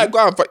for If you me? like,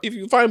 if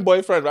you find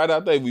boyfriend right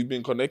after we've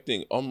been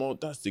connecting,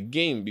 that's the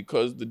game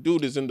because the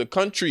dude is in the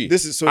country.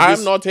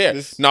 I'm not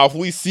here. Now, if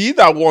we see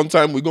that one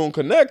time we're gonna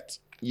connect,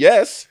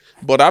 yes.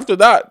 But after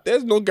that,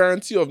 there's no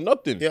guarantee of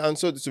nothing. Yeah, and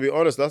so to be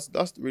honest,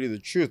 that's really the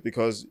truth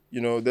because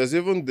there's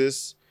even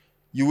this.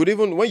 You would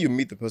even when you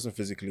meet the person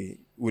physically,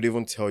 would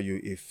even tell you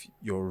if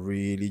you're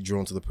really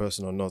drawn to the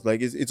person or not.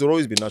 Like it's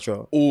always been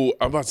natural. Oh,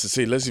 I'm about to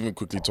say, let's even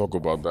quickly talk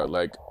about that.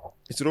 Like,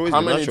 it's always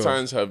how been many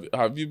natural. times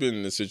have you been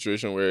in a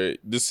situation where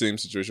this same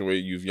situation where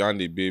you've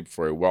yarned a babe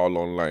for a while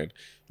online,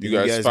 you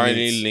guys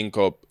finally link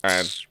up,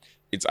 and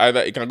it's either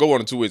it can go one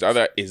or two ways.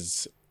 Either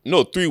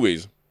three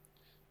ways.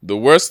 The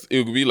worst,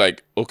 it would be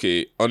like,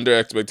 okay, under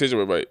expectation,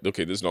 we're like,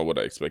 okay, this is not what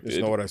I expected. It's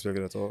not what I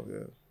expected at all,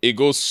 yeah. It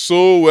goes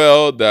so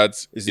well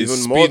that it's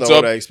even more than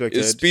what I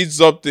expected. It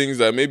speeds up things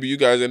that maybe you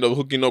guys end up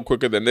hooking up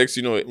quicker. The next,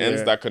 it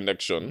ends that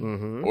connection.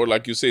 Mm-hmm. Or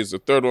like you say, it's the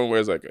third one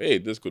where it's like, hey,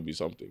 this could be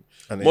something.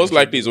 Most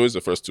likely, it's always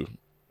the first two.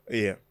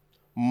 Yeah.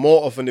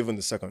 More often even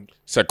the second.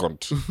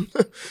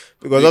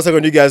 Because that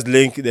second you guys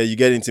link, then you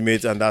get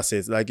intimate and that's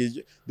it. Like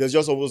there's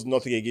just almost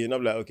nothing again.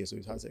 I'm like, okay, so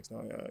we've had sex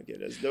now. Yeah, okay,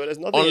 there's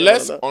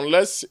nothing.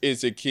 Unless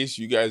it's a case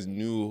you guys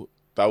knew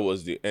that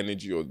was the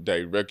energy or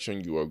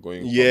direction you were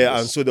going. Yeah,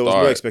 and so there was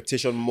no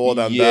expectation more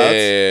than that.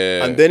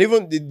 And then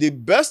even the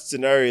best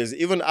scenario is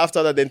even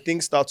after that, then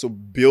things start to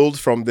build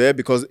from there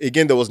because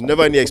again there was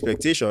never any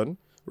expectation,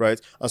 right?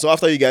 And so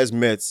after you guys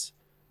met,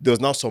 there was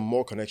now some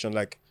more connection.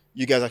 Like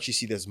you guys actually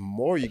see there's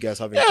more you guys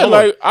have in common.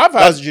 Like I've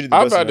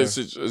had a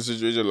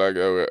situation like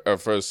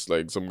at first,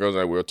 like some girls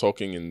and I were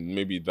talking and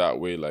maybe that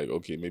way, like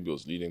okay, maybe it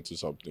was leading to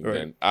something. Right.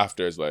 Then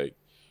after it's like,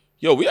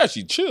 yo, we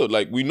actually chilled.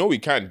 Like we know we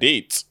can't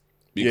date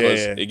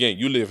because again,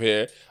 you live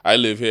here, I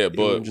live here,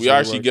 but we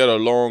actually get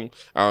along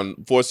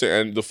and force it.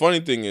 And the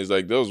funny thing is,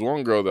 like there was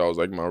one girl that was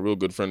like my real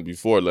good friend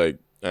before, like,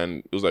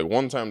 and it was like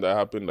one time that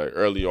happened like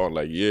early on,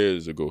 like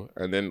years ago,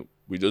 and then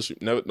we just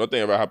nothing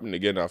ever happened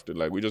again after.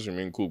 Like we just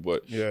remained cool,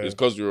 but it's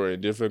because we were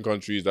in different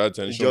countries. That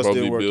tension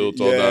probably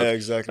built all that.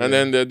 Exactly. And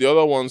then the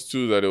other ones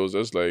too, that it was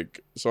just like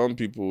some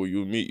people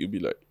you meet, you be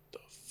like, the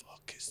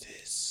fuck is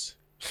this?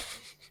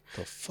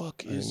 The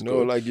fuck is no?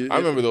 Like I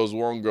remember there was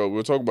one girl. We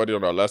were talking about it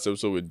on our last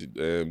episode with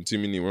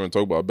Timini. We were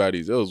talking about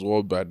baddies. There was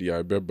one baddie I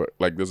remember.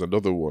 Like there's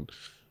another one.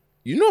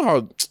 You know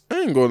how I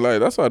ain't gonna lie.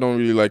 That's why I don't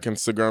really like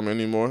Instagram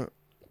anymore.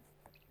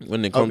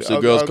 When it comes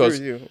to girls,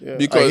 because I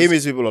hate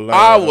these people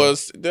online.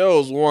 There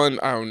was one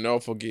I'll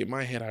never forget.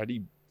 My head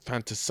already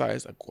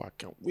fantasized like, oh, I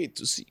can't wait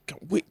to see,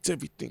 can't wait to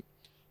everything.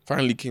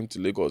 Finally came to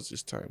Lagos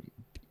this time.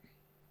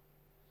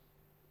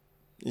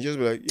 You just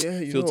be like,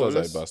 yeah, filters are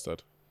a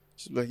bastard.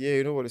 She's like, yeah,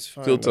 you know what, it's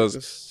fine.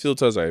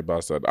 Filters are a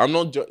bastard. I'm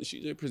not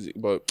she's a pretty,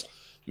 but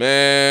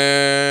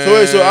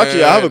man. So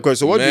actually, I have a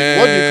question. So what do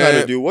you kind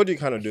of do? What do you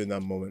kind of do in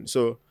that moment?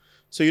 So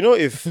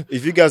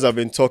if you guys have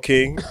been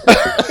talking.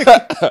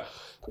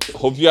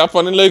 Hope you have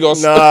fun in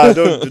Lagos. Nah,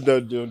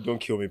 don't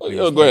kill me, please.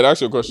 Go ahead,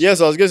 ask your question.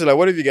 Yes, I was going to say, like,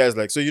 what if you guys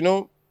like? So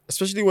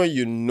especially when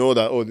you know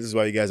that this is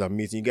why you guys are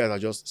meeting. You guys are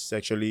just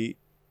sexually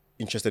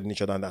interested in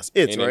each other, and that's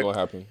it, right? Ain't gonna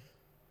happen.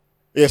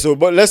 Yeah. So,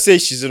 but let's say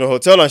she's in a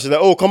hotel and she's like,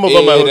 "Oh, come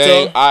over my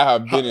hotel." I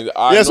have been in.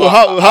 So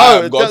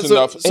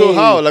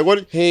how? Like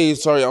what? Hey,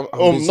 sorry, I'm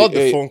busy. Not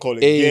the phone call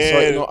again. Hey,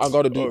 sorry, no, I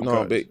gotta do.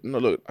 No, babe, no,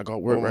 look, I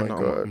got work right now.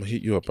 I'm gonna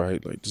hit you up,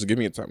 right? Like, just give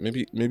me a time.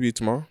 Maybe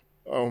tomorrow.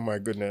 Oh my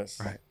goodness.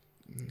 All right.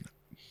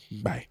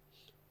 Bye.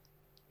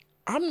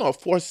 I'm not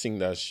forcing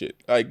that shit.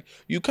 Like,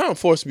 you can't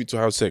force me to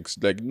have sex.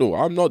 Like, no,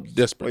 I'm not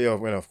desperate. Oh, yeah,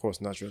 well, of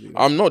course, naturally.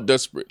 I'm not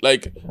desperate.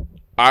 Like,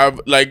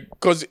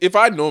 because if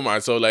I know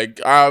myself,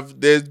 like,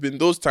 there's been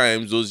those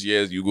times, those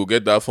years, you go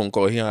get that phone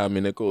call, here, I'm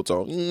in a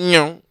hotel.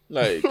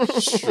 Like,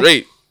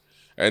 straight.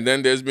 And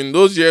then there's been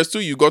those years too,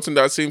 you got in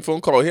that same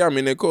phone call, here, I'm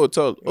in a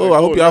hotel. Oh, I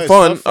hope you have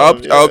fun. I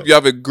hope you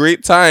have a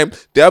great time.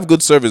 They have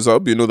good service. I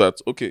hope you know that.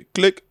 Okay,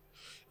 click.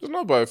 It's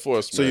not by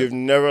force, so man. You've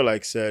never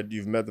said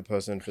you've met the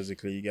person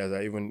physically. You guys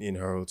are even in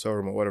her hotel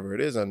room or whatever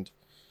it is, and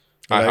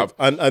I have.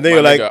 And then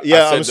you're like,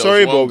 yeah, I'm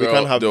sorry, but we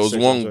can't have. There was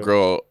one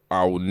girl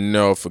I will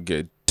never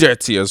forget.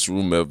 Dirtiest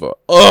room ever.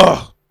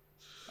 Ugh.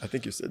 I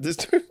think you said this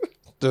too.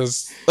 It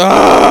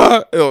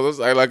was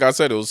like I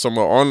said, it was some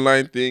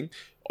online thing.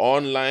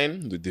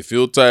 Online with the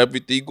filter,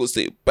 everything. Go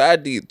say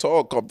baddie,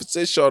 talk,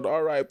 conversation.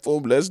 All right,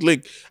 boom, let's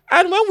link.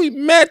 And when we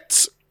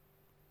met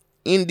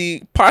in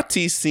the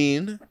party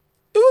scene.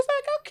 It was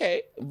like,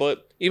 okay.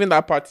 But even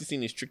that party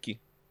scene is tricky.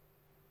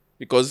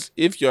 Because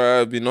if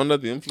you're been under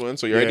the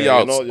influence or you're already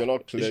out. You're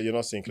not clear. You're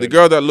not seeing clear. The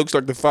girl that looks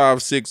like the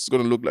 5'6" is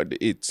going to look like the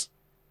 8.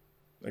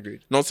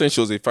 Agreed. Not saying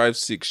she was a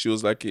 5'6". She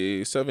was like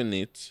a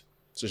 7'8".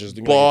 So she's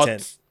looking like a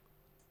 10.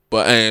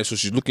 But, so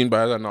she's looking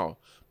better now.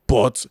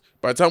 But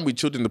by the time we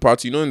chilled in the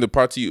party, in the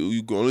party,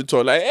 you can only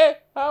talk like, hey,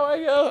 How are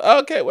you?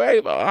 Okay,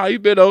 wait, how you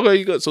been? Okay,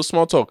 you good? So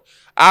small talk.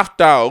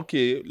 After,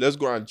 okay, let's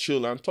go and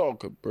chill and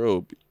talk,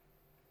 bro.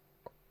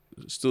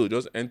 Still,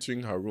 just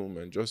entering her room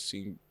and just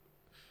seeing,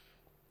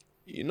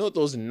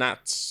 those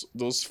gnats,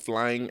 those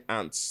flying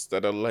ants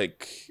that are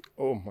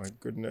Oh my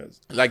goodness.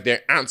 like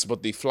they're ants,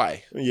 but they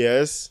fly.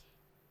 Yes.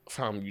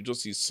 Fam, you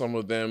just see some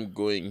of them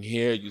going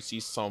here. You see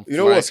some You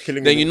know fly. what's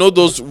killing Then me? you know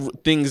those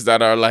things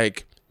that are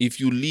like, if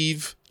you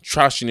leave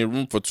trash in a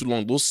room for too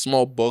long, those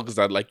small bugs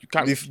that you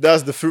can't.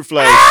 That's the fruit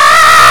flies.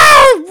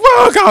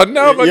 Fuck, I'll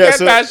never Yeah, get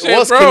so that shit,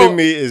 what's bro. killing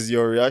me is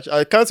your reaction.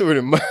 I can't even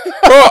remember.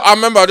 Bro, I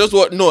remember that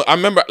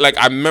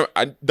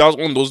was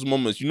one of those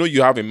moments.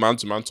 You have a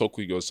man-to-man talk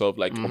with yourself,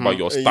 about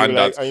your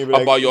standards, This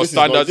is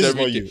everything.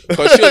 not you.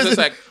 Because she was just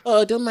like,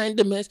 oh, don't mind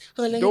the mess.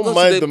 Oh, let me Don't go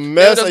mind to the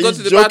mess. Let Are us go you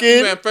to the joking?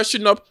 bathroom and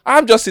freshen up.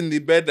 I'm just in the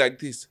bed like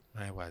this.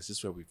 My wife, is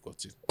this where we've got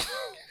to?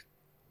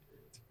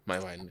 My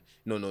wife,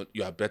 no,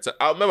 you are better.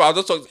 I remember I was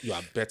just talking. You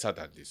are better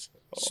than this.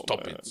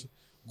 Stop it.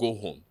 Go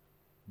home.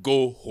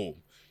 Go home.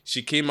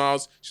 She came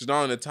out. She's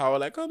now in the tower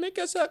like, oh, make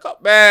yourself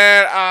up,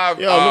 man.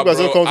 Look at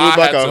so comfortable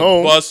back at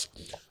home.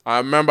 I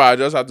remember I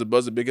just had to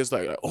bust the biggest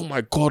oh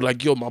my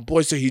God, yo, my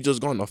boy said he just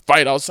going to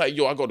fight outside.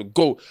 Yo, I got to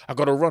go. I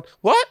got to run.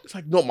 What? It's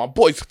like, no, my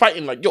boy's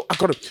fighting. Yo,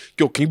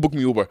 can you book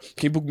me Uber?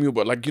 Can you book me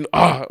Uber?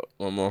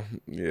 Mama.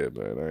 Yeah,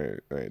 man,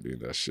 I ain't doing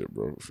that shit,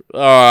 bro.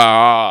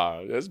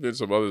 There's been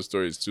some other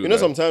stories too.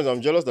 Sometimes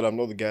I'm jealous that I'm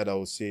not the guy that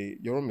will say,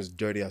 your room is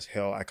dirty as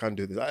hell. I can't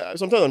do this.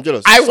 Sometimes I'm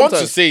jealous. I want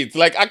to say it.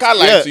 I can't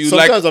lie to you.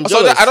 Sometimes I'm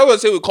jealous. I don't want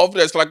to say with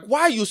confidence,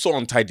 why are you so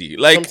untidy?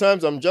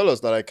 Sometimes I'm jealous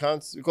that I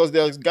can't, because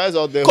there's guys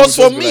out there. Because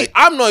for me,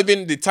 I'm not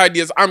even the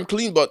tidiest. I'm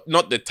clean, but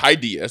not the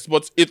tidiest.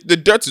 But if the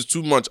dirt is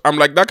too much, I'm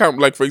like that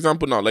kind of, for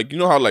example, now,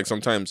 how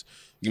sometimes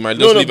you might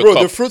just leave a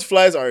cup. The fruit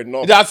flies are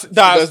enough.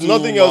 There's too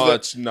nothing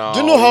else now. Do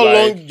you know how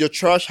long your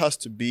trash has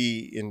to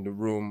be in the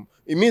room?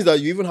 It means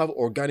that you even have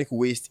organic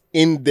waste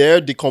in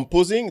there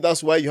decomposing.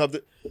 That's why you have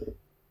the.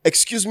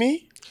 Excuse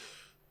me.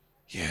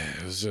 Yeah,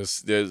 it's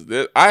just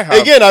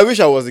I wish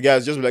I was the guy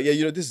who's just be like,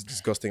 this is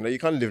disgusting. You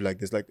can't live like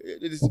this.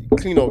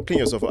 Clean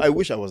yourself up. I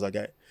wish I was that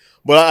guy.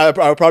 But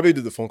I'll probably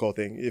do the phone call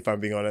thing, if I'm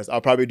being honest. I'll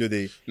probably do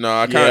the... No,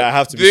 I can't. Yeah, I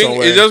have to be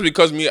somewhere. It's just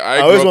because I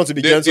always want to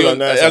be gentle and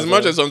nice. As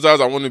much as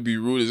sometimes I want to be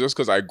rude, it's just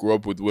because I grew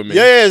up with women.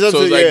 Yeah,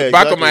 so it's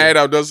back of my head,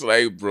 I'm just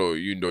like, bro,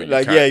 you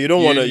can't. You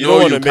don't want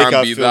to make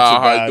her feel too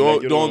bad.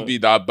 Don't be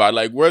that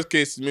bad. Worst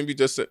case, maybe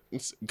just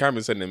can't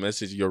even send a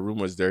message, your room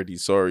was dirty,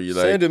 sorry.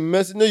 Send a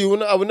message.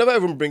 No, I would never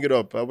even bring it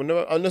up. I would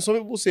never. And then some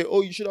people say,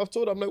 oh, you should have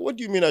told her. I'm like, what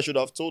do you mean I should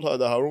have told her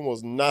that her room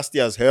was nasty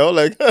as hell?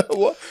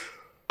 What?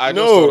 I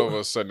just thought of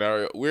a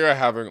scenario. We're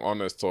having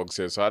honest talks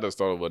here, so I just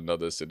thought of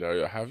another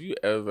scenario. Have you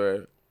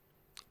ever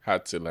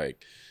had to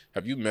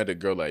have you met a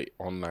girl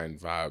online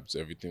vibes,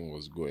 everything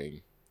was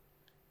going,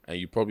 and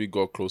you probably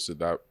got close to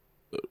that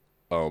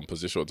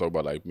position we're talking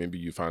about, maybe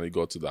you finally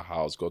got to the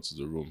house, got to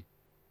the room,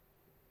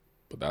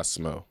 but that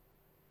smell.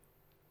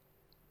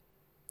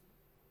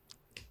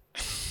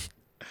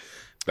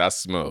 That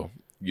smell.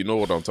 You know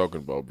what I'm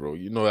talking about, bro.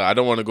 I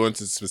don't want to go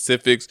into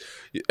specifics.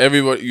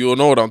 Everybody, you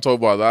know what I'm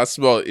talking about. That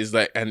smell is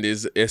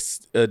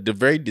it's the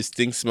very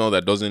distinct smell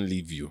that doesn't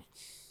leave you.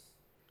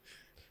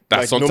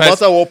 That no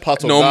matter what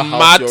part of that house,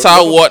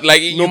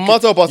 no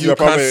matter what part of your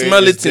apartment, you can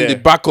smell it in the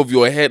back of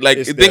your head.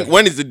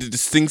 When is the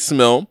distinct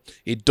smell?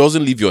 It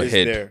doesn't leave your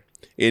head. There.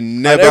 It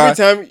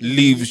never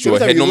leaves your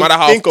head, no matter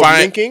how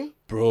fine. Linking,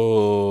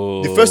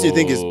 bro. The first thing you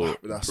think is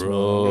that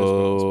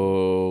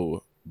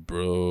smell.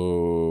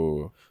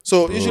 Bro.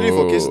 So usually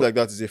for cases like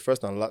that, it's a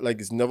first and last.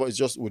 It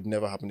just would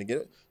never happen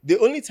again. The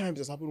only time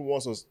this happened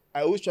once was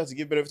I always try to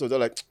give benefit of the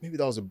doubt. Maybe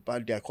that was a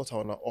bad day. I caught her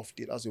on an off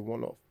day. That's a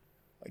one-off.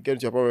 I get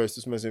into your problem. It's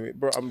just messing with me,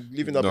 bro. I'm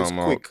leaving that place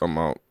quick. I'm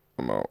out.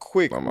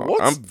 Quick.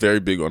 What? I'm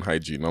very big on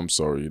hygiene. I'm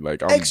sorry. I'm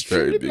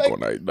very big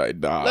on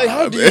hygiene.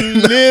 How do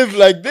you live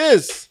like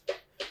this?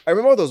 I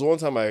remember there was one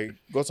time I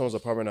got someone's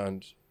apartment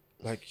and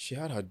she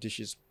had her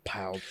dishes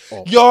piled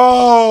up.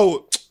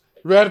 Yo.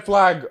 Red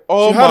flag.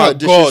 Oh my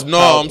God. No,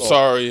 I'm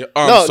sorry.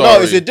 I'm sorry.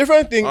 No, it's a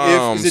different thing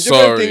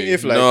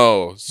if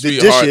no, the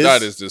sweetheart, dishes,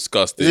 that is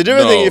disgusting. It's a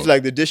different thing if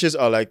the dishes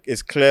are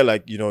it's clear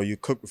you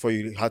cooked before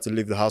you had to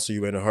leave the house so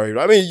you were in a hurry.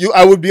 I mean,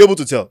 I would be able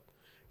to tell.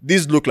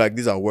 These look like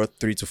these are worth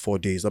 3 to 4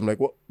 days. I'm like,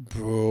 what?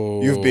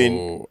 Bro. You've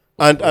been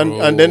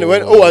and then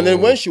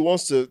when she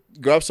wants to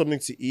grab something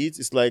to eat,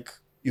 it's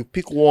you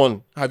pick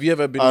one. Have you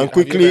ever been and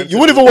quickly you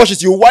won't even wash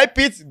it. You wipe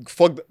it.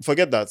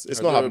 Forget that.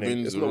 It's not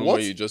happening. It's not where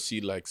you just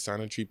see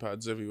sanitary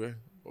pads everywhere.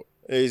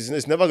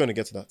 It's never going to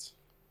get to that.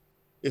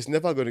 It's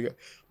never going to get.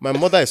 My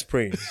mother is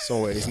praying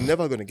somewhere. It's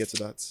never going to get to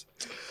that.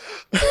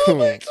 Oh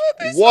my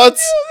God, what?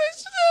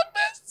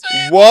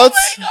 What?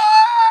 Oh my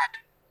God.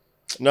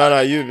 No.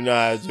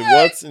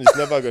 What? It's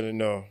never going to.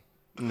 No.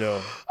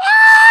 Sanitary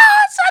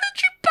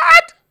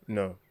pad.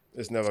 No,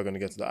 it's never going to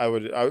get to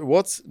that.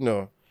 What?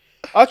 No.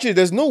 Actually,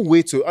 there's no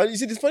way to. You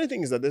see, the funny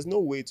thing is that there's no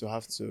way to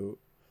have to.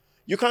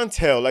 You can't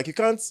tell. You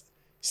can't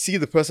see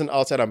the person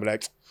outside and be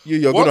like,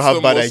 you're going to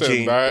have bad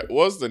hygiene.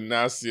 What's the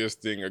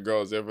nastiest thing a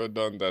girl's ever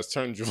done that's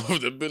turned you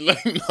off the bed?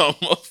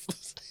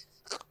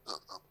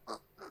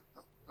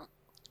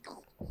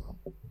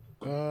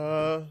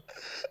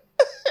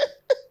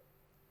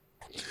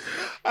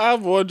 I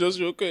have one just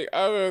real quick.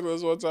 I remember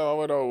this one time I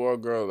went out with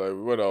one girl. Like,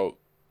 we went out,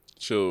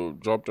 chill,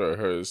 dropped her at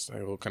hers.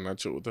 Like, oh, can I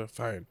chill with her?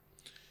 Fine.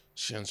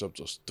 She ends up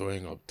just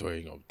throwing up.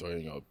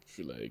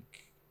 Feel like,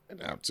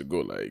 and I have to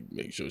go, like,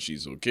 make sure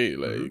she's okay.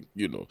 Like,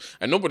 you know.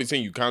 And nobody's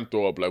saying you can't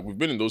throw up. Like, we've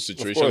been in those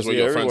situations where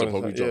your friends are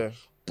probably drunk.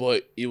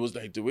 But it was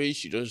like the way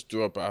she just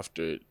threw up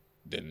after,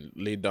 then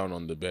laid down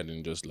on the bed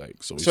and just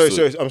like, so. Sorry.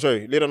 I'm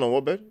sorry. Laid down on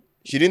what bed?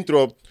 She didn't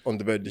throw up on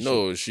the bed, did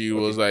no, she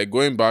was like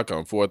going back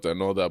and forth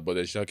and all that, but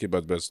then she came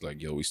back to bed like,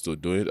 yo, we still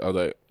do it. I was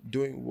like,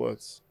 doing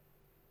what?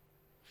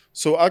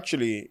 So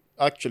actually,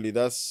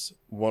 that's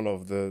one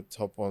of the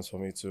top ones for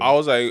me too. I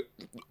was like,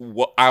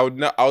 what? I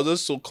was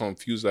just so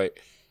confused. Like,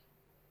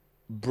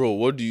 bro,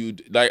 what do you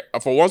like?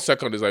 For 1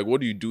 second, it's like,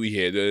 what do you do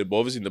here? But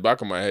obviously, in the back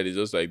of my head, it's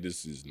just like,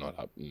 this is not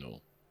happening. No.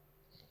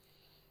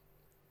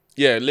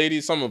 Yeah,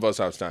 ladies, some of us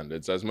have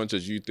standards. As much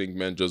as you think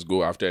men just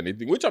go after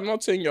anything, which I'm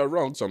not saying you're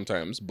wrong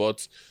sometimes,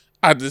 but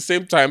at the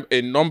same time,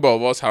 a number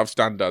of us have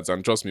standards,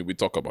 and trust me, we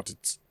talk about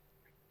it.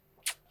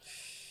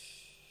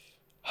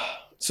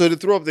 So the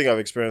throw up thing I've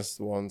experienced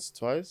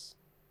twice.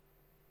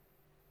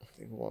 I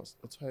think once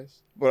or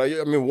twice. But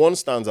I mean, one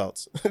stands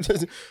out. And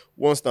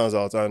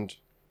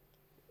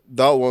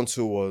that one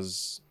too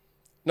was.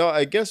 Now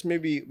I guess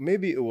maybe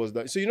it was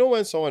that. So you know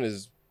when someone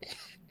is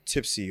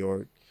tipsy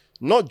or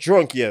not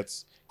drunk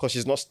yet, because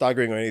she's not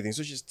staggering or anything.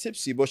 So she's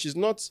tipsy, but she's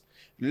not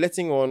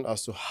letting on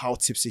as to how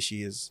tipsy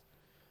she is.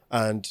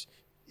 And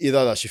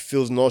either that she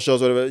feels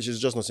nauseous or whatever, she's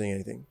just not saying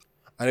anything.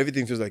 And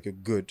everything feels like you're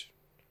good.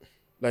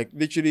 Like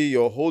literally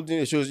you're holding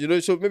it shows, you know,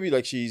 so maybe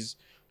like she's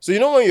so you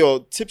know when you're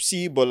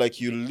tipsy, but like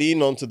you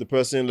lean onto the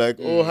person, like,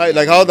 oh hi,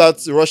 like how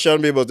that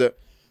Russian babe was there,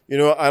 you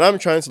know, and I'm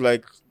trying to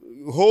like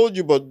hold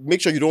you, but make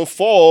sure you don't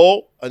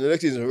fall. And the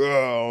next thing is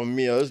on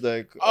me. I was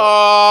like,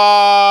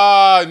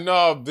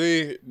 no,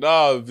 B,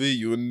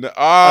 you.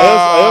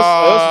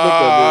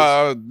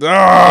 I just looked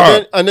at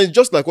this. And then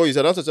just like what you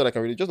said, that's what I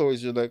can really just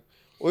always just like,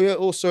 oh yeah,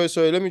 oh sorry,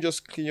 let me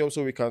just clean you up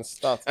so we can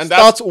start. And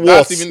that's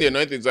even the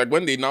annoying thing. It's like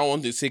when they now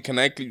want to say, can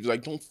I clean?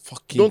 Like, don't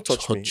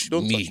touch me.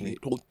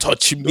 Don't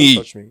touch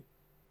me.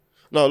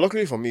 No,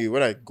 luckily for me,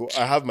 when I go,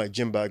 I have my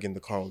gym bag in the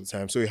car all the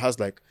time. So it has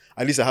like,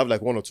 at least I have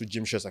like 1 or 2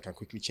 gym shirts I can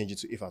quickly change it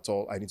to if at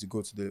all I need to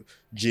go to the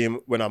gym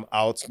when I'm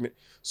out.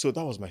 So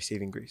that was my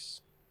saving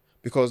grace.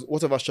 Because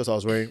whatever shirt I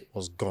was wearing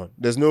was gone.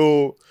 There was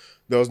no,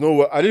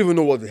 I didn't even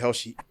know what the hell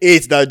she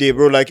ate that day,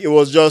 bro. Like I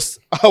was just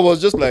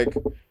like,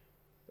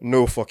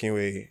 no fucking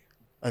way.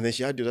 And then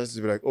she had the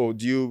audacity to be like, oh,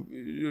 do you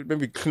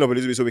maybe clean up a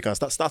little bit so we can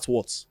start? Start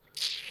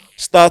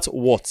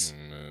what?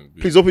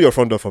 Please open your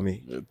front door for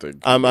me. Yeah,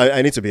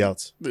 I need to be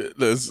out.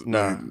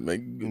 Nah.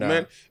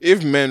 Men,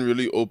 if men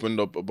really opened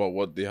up about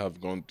what they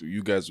have gone through,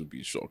 you guys would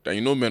be shocked. And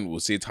you know men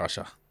will say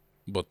Tasha,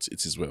 but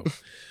it is well.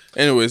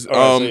 Anyways,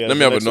 let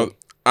me have another.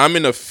 I'm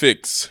in a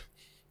fix.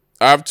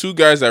 I have 2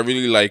 guys that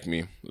really like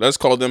me. Let's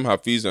call them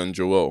Hafiz and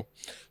Joel.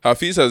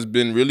 Hafiz has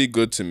been really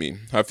good to me.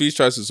 Hafiz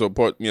tries to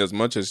support me as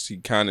much as he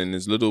can in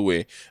his little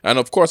way. And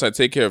of course, I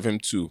take care of him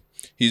too.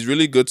 He's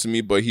really good to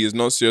me, but he is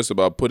not serious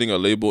about putting a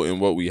label in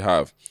what we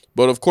have.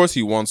 But of course,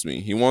 he wants me.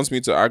 He wants me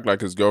to act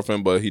like his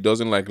girlfriend, but he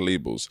doesn't like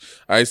labels.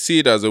 I see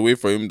it as a way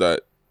for him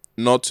that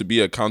not to be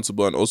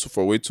accountable, and also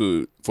for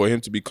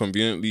him to be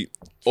conveniently,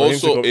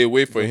 a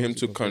way for him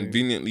to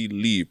conveniently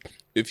leave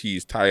if he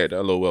is tired.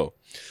 LOL.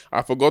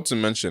 I forgot to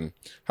mention,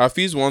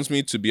 Hafiz wants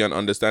me to be an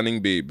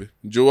understanding babe.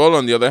 Joel,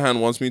 on the other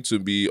hand, wants me to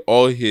be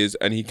all his,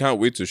 and he can't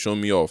wait to show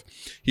me off.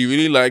 He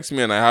really likes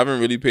me, and I haven't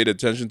really paid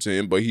attention to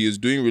him, but he is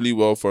doing really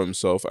well for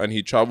himself, and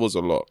he travels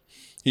a lot.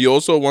 He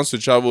also wants to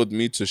travel with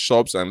me to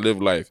shops and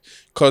live life,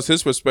 because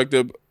his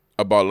perspective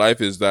about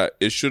life is that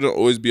it shouldn't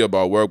always be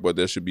about work, but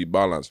there should be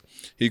balance.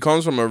 He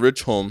comes from a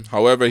rich home.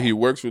 However, he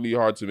works really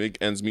hard to make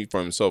ends meet for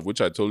himself,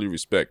 which I totally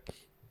respect.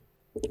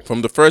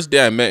 From the first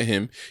day I met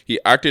him, he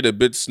acted a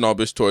bit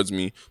snobbish towards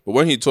me, but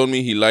when he told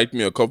me he liked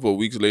me a couple of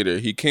weeks later,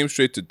 he came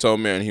straight to tell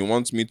me and he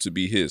wants me to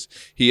be his.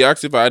 He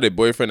asked if I had a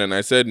boyfriend and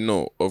I said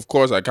no. Of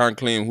course, I can't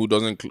claim who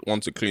doesn't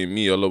want to claim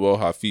me, LOL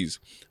Hafiz.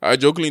 I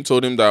jokingly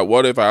told him that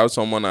what if I have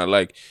someone I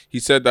like? He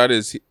said that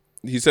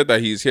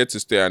he's here to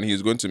stay and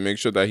he's going to make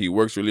sure that he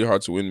works really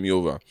hard to win me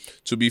over.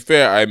 To be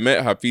fair, I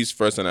met Hafiz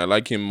first and I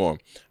like him more.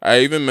 I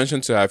even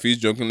mentioned to Hafiz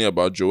jokingly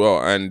about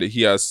Joel, and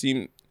he has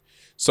seen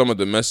some of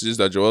the messages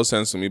that Joel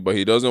sends to me, but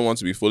he doesn't want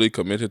to be fully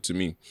committed to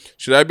me.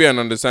 Should I be an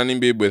understanding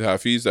babe with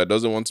Hafiz that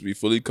doesn't want to be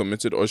fully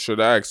committed, or should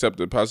I accept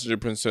the passenger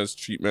princess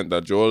treatment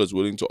that Joel is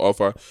willing to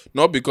offer?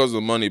 Not because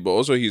of money, but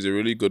also he's a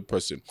really good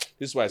person.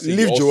 This is why I say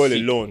leave Joel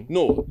alone.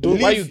 No,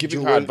 why are you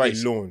giving her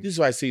advice? Alone. This is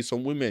why I say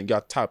some women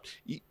get tapped.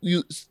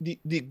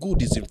 The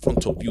good is in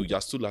front of you.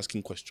 You're still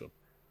asking questions.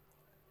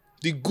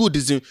 The good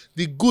is in.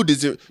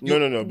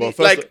 No. But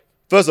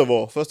first of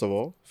all,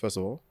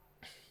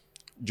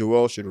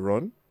 Joel should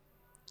run.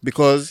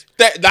 Because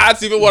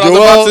that's even what I was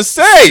about to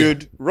say.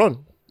 Should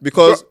run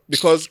because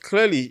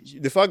clearly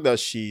the fact that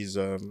she's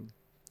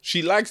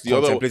she likes the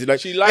other, like,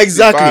 she likes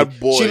exactly the bad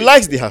boy. She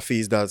likes the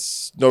Hafiz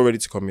that's not ready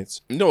to commit.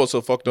 No, so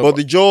fucked up. But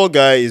the Joel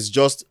guy is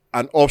just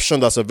an option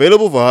that's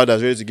available for her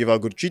that's ready to give her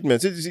good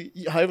treatment.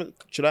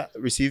 Should I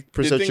receive The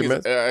preset thing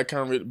treatment? is, I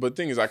can't. But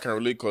thing is, I can't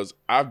relate because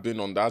I've been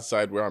on that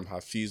side where I'm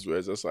Hafiz, where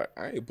it's just like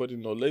I ain't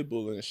putting no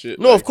label and shit.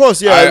 No, like, of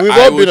course, yeah, we've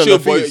all will been on chill,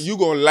 the but fees. you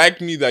gonna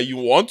like me that you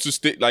want to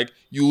stay. Like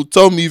you will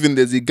tell me even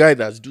there's a guy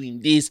that's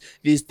doing this,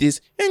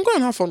 and go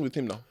and have fun with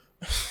him now.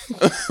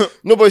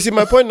 No, but you see,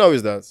 my point now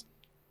is that,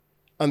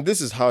 and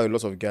this is how a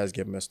lot of guys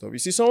get messed up. You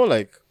see, someone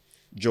like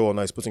Joel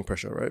now is putting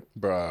pressure, right?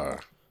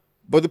 Bruh.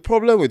 But the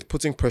problem with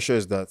putting pressure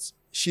is that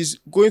she's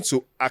going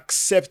to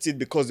accept it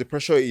because the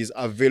pressure is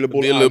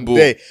available. And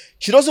there.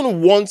 She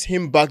doesn't want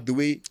him back the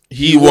way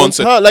He wants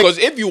it. her. Like, Because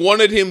if you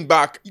wanted him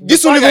back,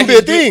 this the won't fact even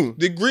that be a he's thing.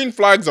 The green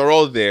flags are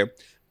all there.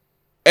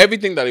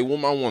 Everything that a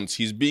woman wants,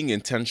 he's being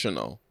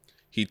intentional.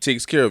 He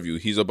takes care of you.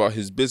 He's about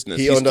his business.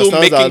 He He's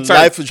understands that time.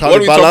 life should have What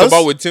a we talk balance.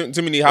 about with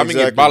Timothy having a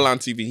Exactly.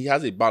 balance, even he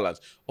has a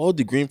balance. All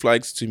the green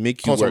flags to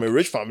make you comes work. from a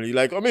rich family.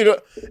 Like, I mean,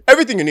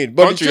 everything you need.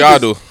 But Country the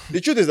hard,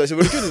 truth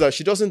is that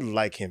she doesn't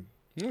like him.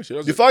 No, she The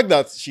doesn't. fact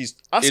that she's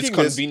asking It's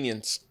this,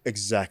 convenience.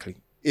 exactly.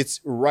 It's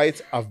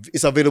right.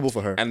 It's available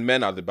for her. And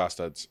men are the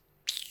bastards.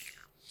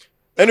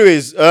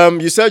 Anyways,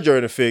 you said you're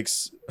in a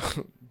fix.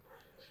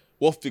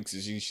 What fix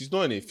is she? She's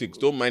not in a fix.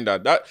 Don't mind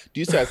that. Do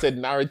you see I said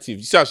narrative?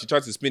 You see how she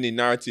tried to spin a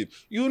narrative?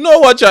 You know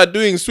what you're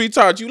doing,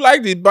 sweetheart. You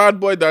like the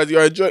bad boy that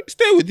you're enjoying.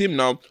 Stay with him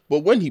now. But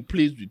when he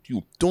plays with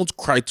you, don't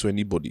cry to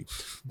anybody.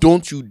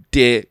 Don't you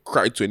dare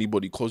cry to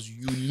anybody because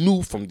you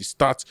knew from the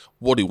start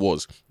what it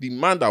was. The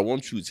man that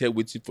wants you is here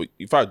waiting for you.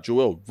 In fact,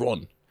 Joel,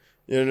 run.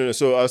 No.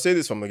 So I'll say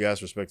this from a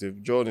guy's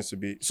perspective. Joel needs to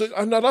be. So,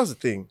 and now that's the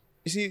thing.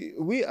 You see,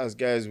 we as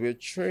guys, we're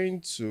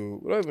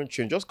not even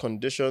trained, just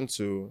conditioned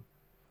to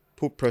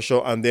put pressure,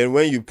 and then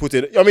when you put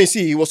it, I mean,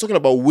 see, he was talking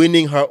about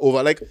winning her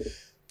over. Like,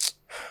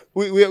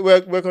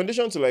 we're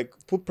conditioned to like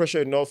put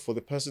pressure enough for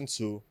the person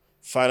to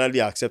finally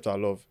accept our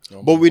love,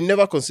 but we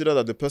never consider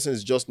that the person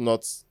is just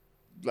not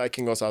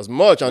liking us as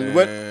much. And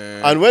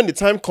when the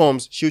time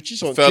comes, she'll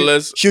cheat on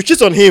she'll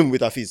cheat on him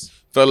with Hafiz.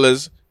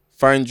 Fellas,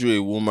 find you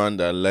a woman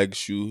that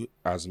likes you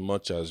as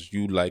much as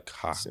you like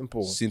her.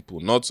 Simple.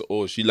 Not,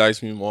 she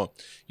likes me more.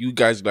 You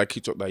guys like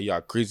each other. You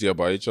are crazy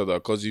about each other.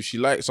 Because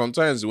if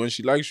sometimes when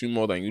she likes you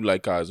more than you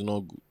like her, it's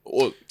not good.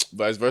 Or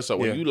vice versa.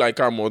 When you like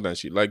her more than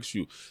she likes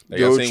you, like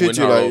they'll treat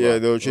you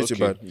like, they'll treat you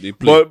bad.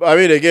 But I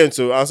mean, again,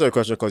 to answer your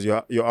question, because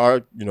you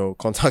are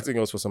contacting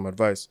us for some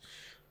advice.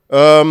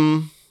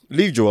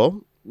 Leave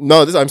Joel.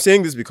 No, I'm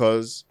saying this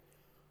because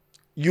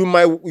you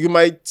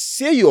might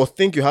say or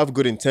think you have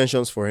good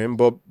intentions for him,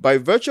 but by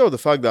virtue of the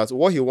fact that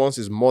what he wants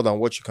is more than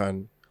what you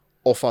can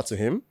offer to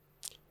him,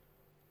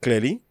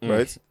 clearly,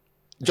 right?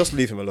 Just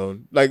leave him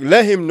alone. Like,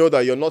 let him know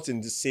that you're not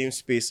in the same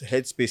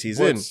headspace he's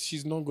in.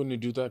 She's not going to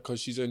do that because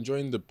she's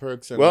enjoing the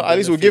perks. And well, at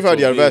least we'll give her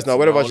the advice now,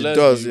 whatever she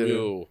does.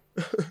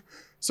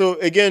 So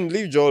again,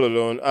 leave Joel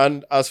alone.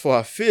 And as for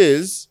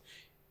Hafiz,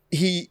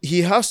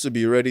 he has to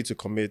be ready to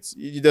commit.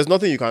 There's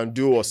nothing you can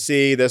do or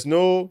say. There's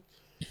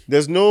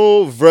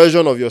no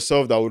version of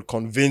yourself that would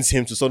convince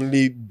him to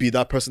suddenly be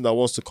that person that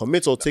wants to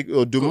commit or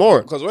do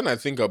more. Because when I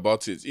think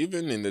about it,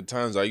 even in the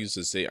times I used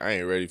to say I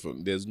ain't ready for,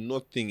 there's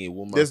nothing a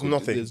woman. There's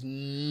nothing.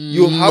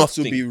 You have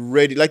to be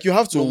ready. Like, you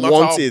have to want it. No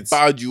matter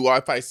how bad you are,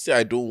 if I say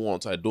I don't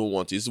want.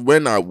 It's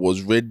when I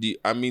was ready.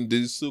 I mean,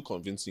 there's still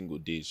convincing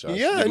good days.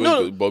 Yeah,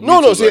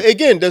 no. So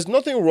again, there's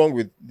nothing wrong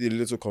with the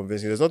little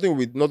convincing. There's nothing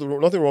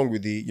wrong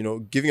with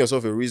the giving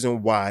yourself a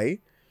reason why,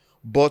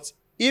 but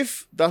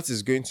if that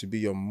is going to be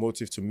your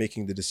motive to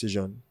making the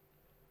decision,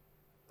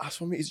 as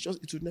for me,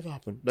 it would never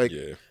happen. Like,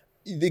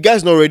 the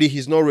guy's not ready,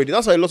 he's not ready.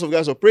 That's why a lot of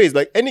guys are praised.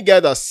 Like, any guy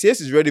that says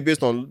he's ready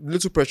based on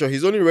little pressure,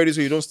 he's only ready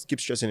so you don't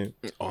keep stressing him.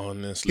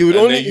 Honestly. You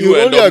want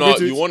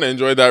to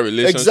enjoy that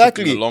relationship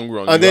in the long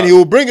run. And then he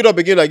will bring it up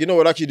again, like, you know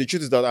what, actually, the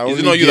truth is that Is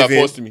it not you that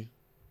forced me?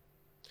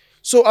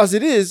 So as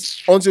it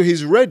is, until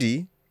he's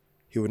ready,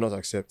 he will not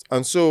accept.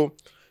 And so,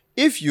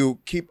 if you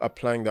keep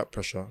applying that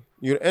pressure,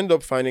 you'll end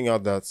up finding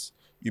out that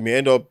you may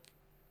end up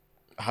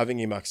having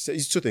him accept.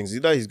 It's two things.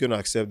 Either he's going to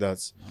accept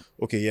that,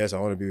 okay, yes, I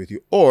want to be with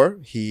you, or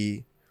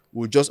he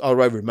will just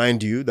outright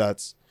remind you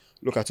that,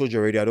 look, I told you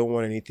already, I don't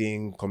want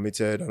anything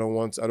committed. I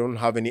don't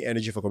have any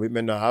energy for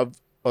commitment. I have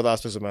other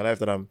aspects of my life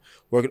that I'm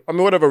working. I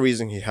mean, whatever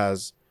reason he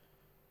has.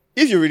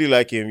 If you really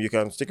like him, you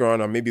can stick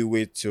around and maybe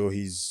wait till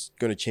he's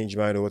going to change his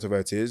mind or whatever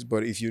it is.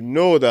 But if you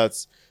know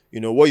that,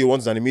 what you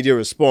want is an immediate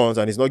response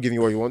and he's not giving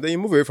you what you want, then you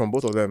move away from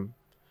both of them.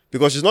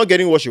 Because she's not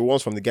getting what she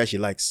wants from the guy she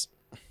likes.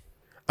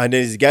 And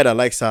then it's the guy that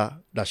likes her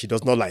that she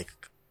does not like,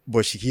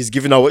 but he's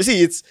giving her.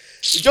 See,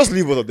 just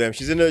leave both of them.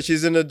 She's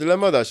in a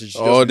dilemma that she.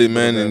 All the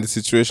men in the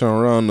situation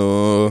around.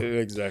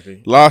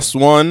 Exactly. Last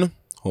one.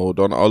 Hold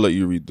on, I'll let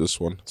you read this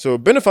one. So,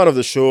 been a fan of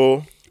the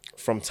show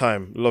from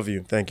time. Love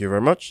you. Thank you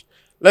very much.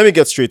 Let me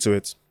get straight to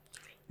it.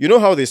 You know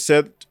how they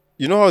said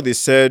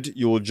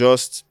you will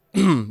just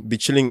be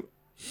chilling.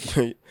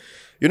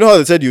 You know how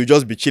they said you'll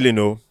just be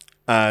chilling,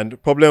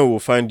 and problem will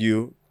find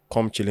you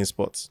come chilling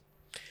spots.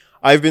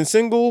 I've been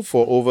single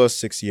for over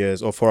 6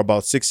 years, or for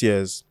about 6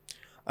 years,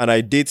 and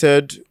I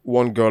dated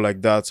one girl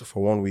like that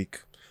for 1 week.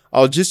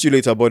 I'll gist you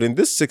later, but in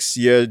this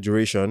 6-year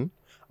duration,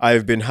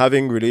 I've been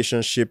having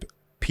relationship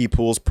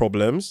people's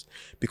problems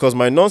because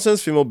my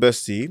nonsense female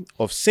bestie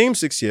of same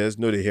 6 years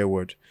know the hair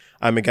word.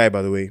 I'm a guy,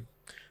 by the way.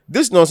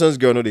 This nonsense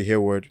girl know the hair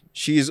word.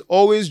 She is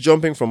always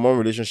jumping from one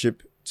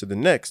relationship to the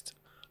next,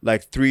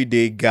 like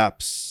 3-day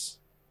gaps.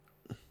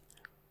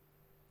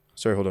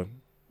 Sorry, hold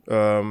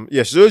on.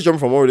 She's always jumping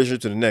from one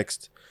relationship to the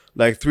next,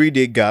 like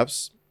 3-day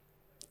gaps.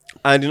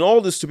 And in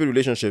all the stupid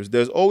relationships,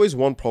 there's always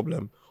one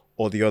problem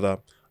or the other.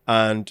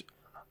 And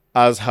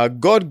as her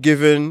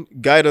God-given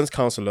guidance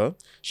counselor,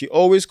 she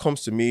always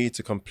comes to me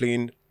to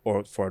complain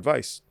or for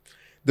advice.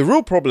 The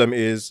real problem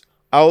is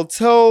I'll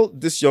tell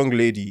this young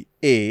lady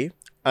A,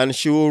 and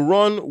she will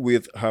run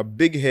with her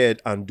big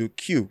head and do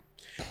Q,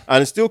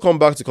 and still come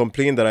back to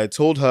complain that I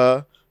told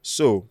her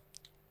so.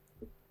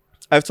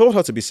 I've told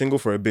her to be single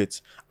for a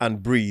bit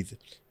and breathe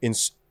in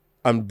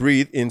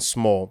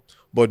small.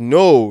 But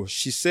no,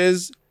 she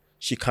says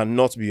she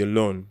cannot be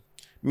alone.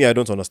 Me, I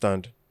don't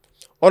understand.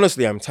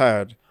 Honestly, I'm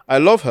tired. I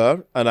love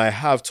her, and I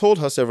have told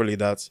her severally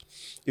that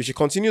if she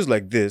continues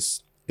like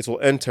this, it will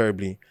end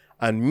terribly.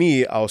 And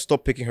me, I'll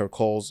stop picking her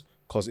calls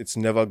because it's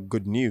never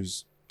good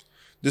news.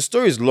 The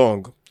story is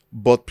long,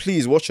 but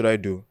please, what should I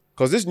do?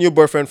 Because this new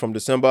boyfriend from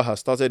December has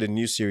started a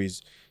new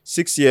series.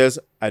 6 years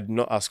I did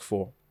not ask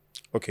for.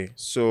 Okay,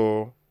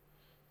 so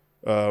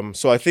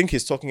I think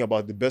he's talking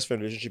about the best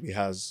friend relationship he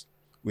has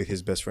with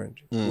his best friend,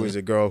 who is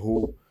a girl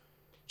who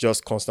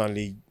just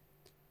constantly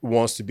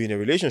wants to be in a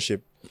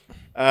relationship.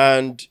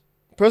 And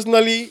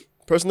personally,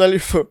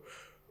 from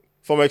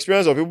my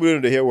experience of people who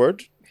don't hear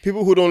word,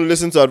 people who don't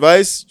listen to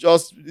advice,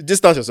 just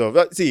distance yourself.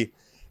 See,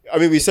 I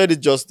mean, we said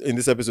it just in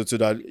this episode too,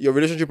 that your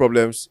relationship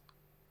problems,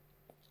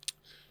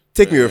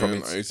 take me away from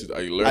it.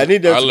 I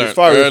need them to be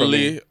far away from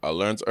me. I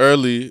learned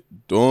early.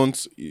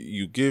 Don't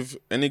you give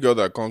any girl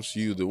that comes to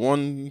you, the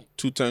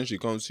 1-2 times she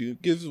comes to you,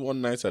 give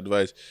one nice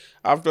advice.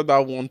 After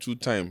that 1-2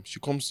 time, she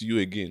comes to you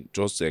again,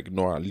 just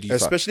ignore her, leave her.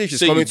 Especially if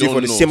she's coming to you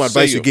for the same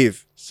advice you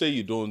give. Say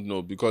you don't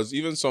know, because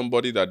even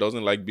somebody that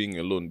doesn't like being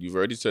alone, you've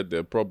already said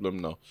their problem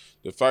now.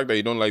 The fact that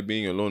you don't like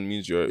being alone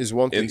means you're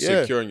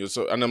insecure in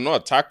yourself. And I'm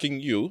not attacking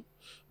you,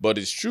 but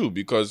it's true,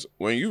 because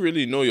when you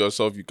really know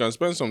yourself, you can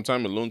spend some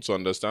time alone to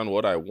understand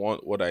what I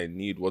want, what I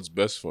need, what's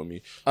best for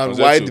me. And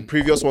why the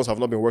previous ones have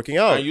not been working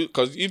out.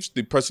 Because if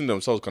the person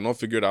themselves cannot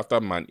figure it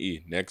after man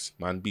A, next,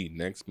 man B,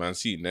 next, man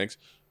C, next,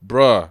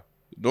 bruh,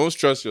 don't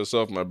stress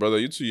yourself, my brother.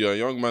 You're a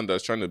young man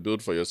that's trying to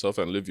build for yourself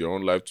and live your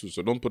own life too.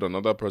 So don't put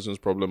another person's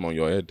problem on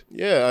your head.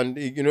 Yeah, and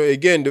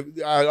again,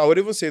 I would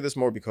even say this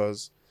more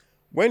because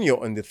when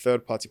you're in the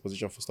third party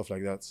position for stuff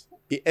like that,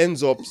 it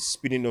ends up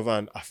spinning over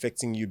and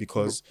affecting you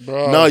because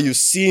now you've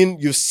seen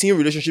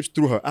relationships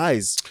through her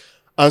eyes.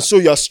 And so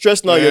you're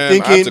stressed now. You're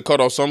thinking, I had to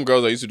cut off some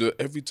girls that used to do it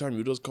every time.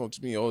 You just come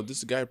to me, oh,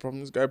 this guy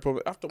problem.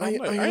 After I'm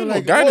like, I ain't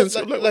no guidance.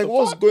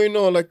 What's going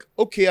on? Like,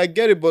 okay, I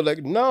get it, but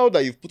like now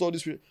that you've put all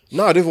this,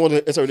 now I don't even want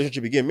to enter a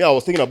relationship again. Me, I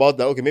was thinking about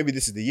that. Okay, maybe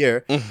this is the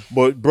year,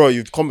 but bro,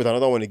 you've come with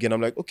another one again.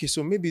 I'm like, okay,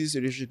 so maybe this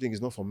relationship thing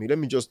is not for me. Let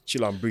me just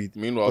chill and breathe.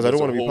 Meanwhile, I don't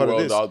want to be part of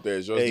this. Out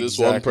there, just this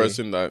one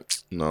person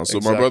that no. So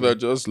my brother,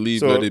 just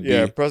leave. Let it be.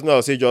 Yeah, personally,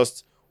 I'll say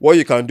just what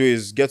you can do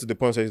is get to the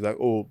point where it's like,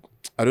 oh,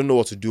 I don't know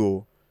what to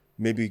do.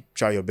 Maybe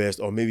try your best,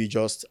 or maybe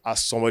just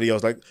ask somebody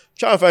else. Like,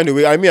 try and find a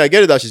way. I mean, I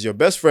get it that she's your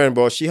best friend,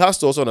 but she has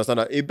to also understand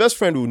that a best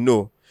friend will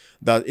know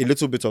that a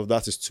little bit of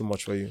that is too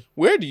much for you.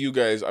 Where do you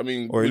guys? I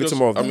mean, or a little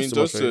more of that. I mean,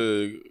 just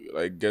to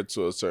like get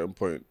to a certain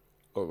point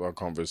of our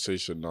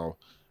conversation now,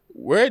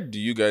 where do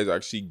you guys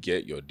actually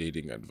get your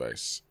dating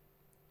advice?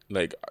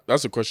 Like,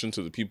 that's a question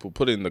to the people.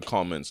 Put it in the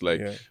comments.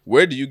 Like,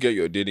 where do you get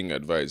your dating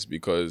advice?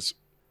 Because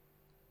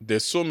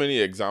there's so many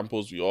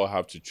examples we all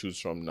have to choose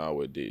from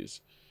nowadays.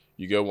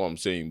 You get what I'm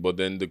saying? But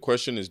then the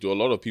question is, do a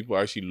lot of people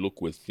actually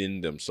look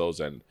within themselves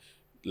and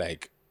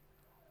like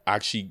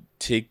actually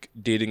take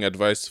dating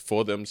advice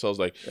for themselves?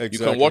 Like, you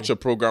can watch a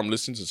program,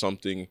 listen to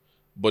something,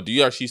 but do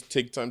you actually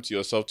take time to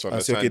yourself to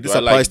understand? Okay, this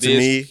applies to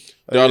me.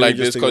 They're like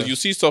this because you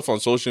see stuff on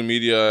social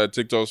media,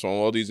 TikToks from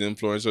all these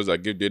influencers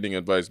that give dating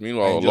advice.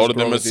 Meanwhile, a lot of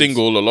them are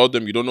single. A lot of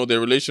them, you don't know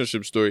their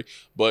relationship story.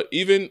 But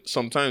even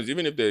sometimes,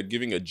 even if they're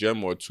giving a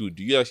gem or two,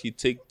 do you actually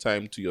take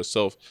time to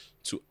yourself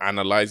to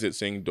analyze it,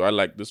 saying, do I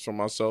like this for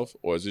myself?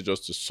 Or is it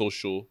just a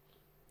social...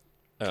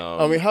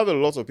 and we have a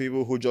lot of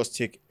people who just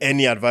take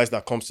any advice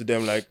that comes to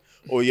them like,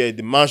 oh yeah,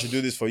 the man should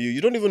do this for you.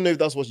 You don't even know if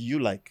that's what you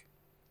like.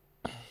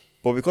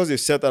 But because they've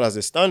set that as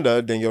a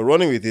standard, then you're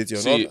running with it.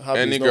 You're not happy.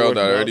 Any girl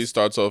that already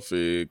starts off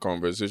a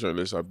conversation,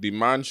 the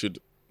man should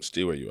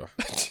stay where you are.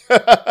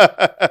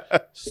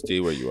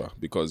 Stay where you are,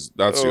 because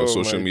that's your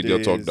social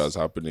media talk that's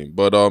happening.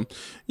 But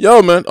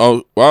yo, man,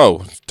 oh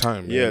wow,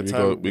 time. Man.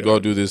 Yeah, we gotta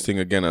do this thing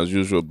again as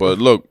usual. But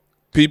look,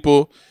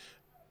 people,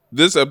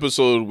 this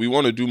episode, we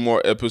want to do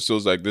more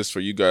episodes like this for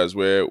you guys,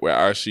 where we're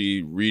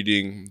actually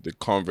reading the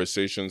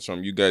conversations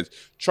from you guys.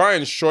 Try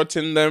and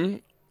shorten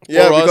them.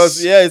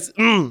 Because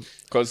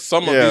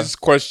some of these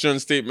question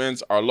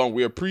statements are long.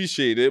 We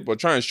appreciate it, but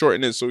try and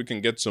shorten it so we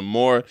can get some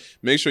more.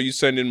 Make sure you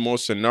send in more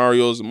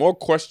scenarios, more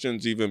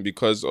questions even,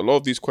 because a lot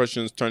of these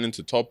questions turn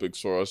into topics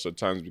for us at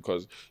times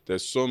because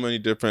there's so many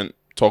different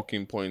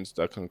talking points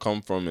that can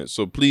come from it.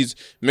 So please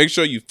make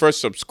sure you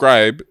first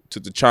subscribe to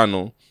the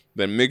channel,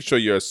 then make sure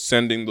you're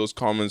sending those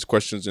comments,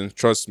 questions, and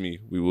trust me,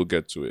 we will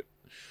get to it.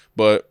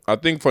 But I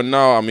think for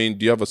now, I mean,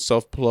 do you have a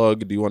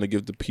self-plug? Do you want to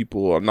give the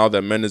people, now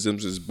that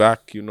Menisms is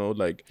back, we're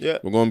going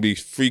to be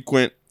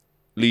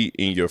frequently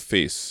in your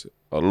face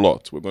a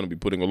lot. We're going to be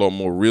putting a lot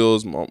more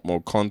reels,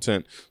 more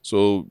content.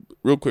 So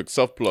real quick,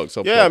 self-plug.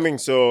 Yeah, I mean,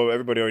 so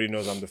everybody already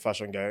knows I'm the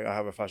fashion guy. I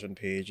have a fashion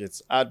page.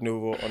 It's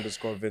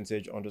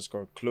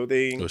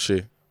 @novo_vintage_clothing. Oh,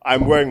 shit.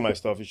 I'm wearing my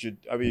stuff. You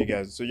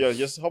guys. So yeah,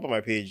 just hop on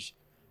my page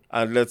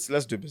and let's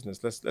do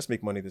business. Let's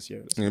make money this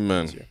year.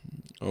 Amen.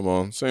 Come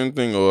on. Same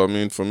thing. I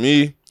mean, for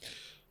me,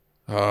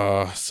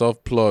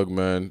 self-plug,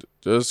 man.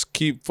 Just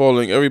keep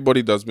following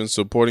everybody that's been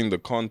supporting the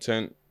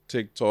content,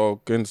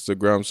 TikTok,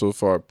 Instagram so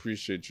far. I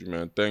appreciate you,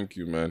 man. Thank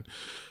you, man.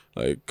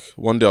 Like,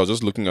 one day I was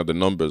just looking at the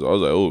numbers. I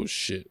was like, oh,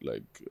 shit.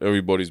 Like,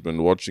 everybody's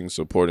been watching,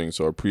 supporting,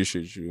 so I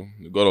appreciate you.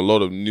 We got a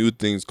lot of new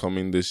things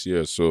coming this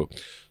year, so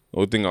the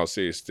only thing I'll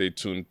say is stay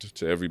tuned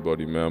to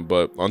everybody, man.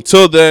 But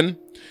until then,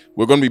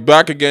 we're going to be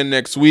back again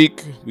next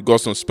week. We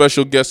got some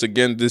special guests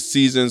again this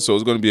season, so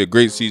it's going to be a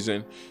great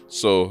season.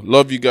 So,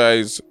 love you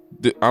guys.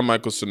 I'm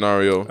Michael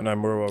Scenario. And I'm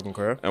Mura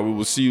Welcome, and we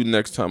will see you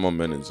next time on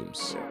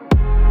Menisms.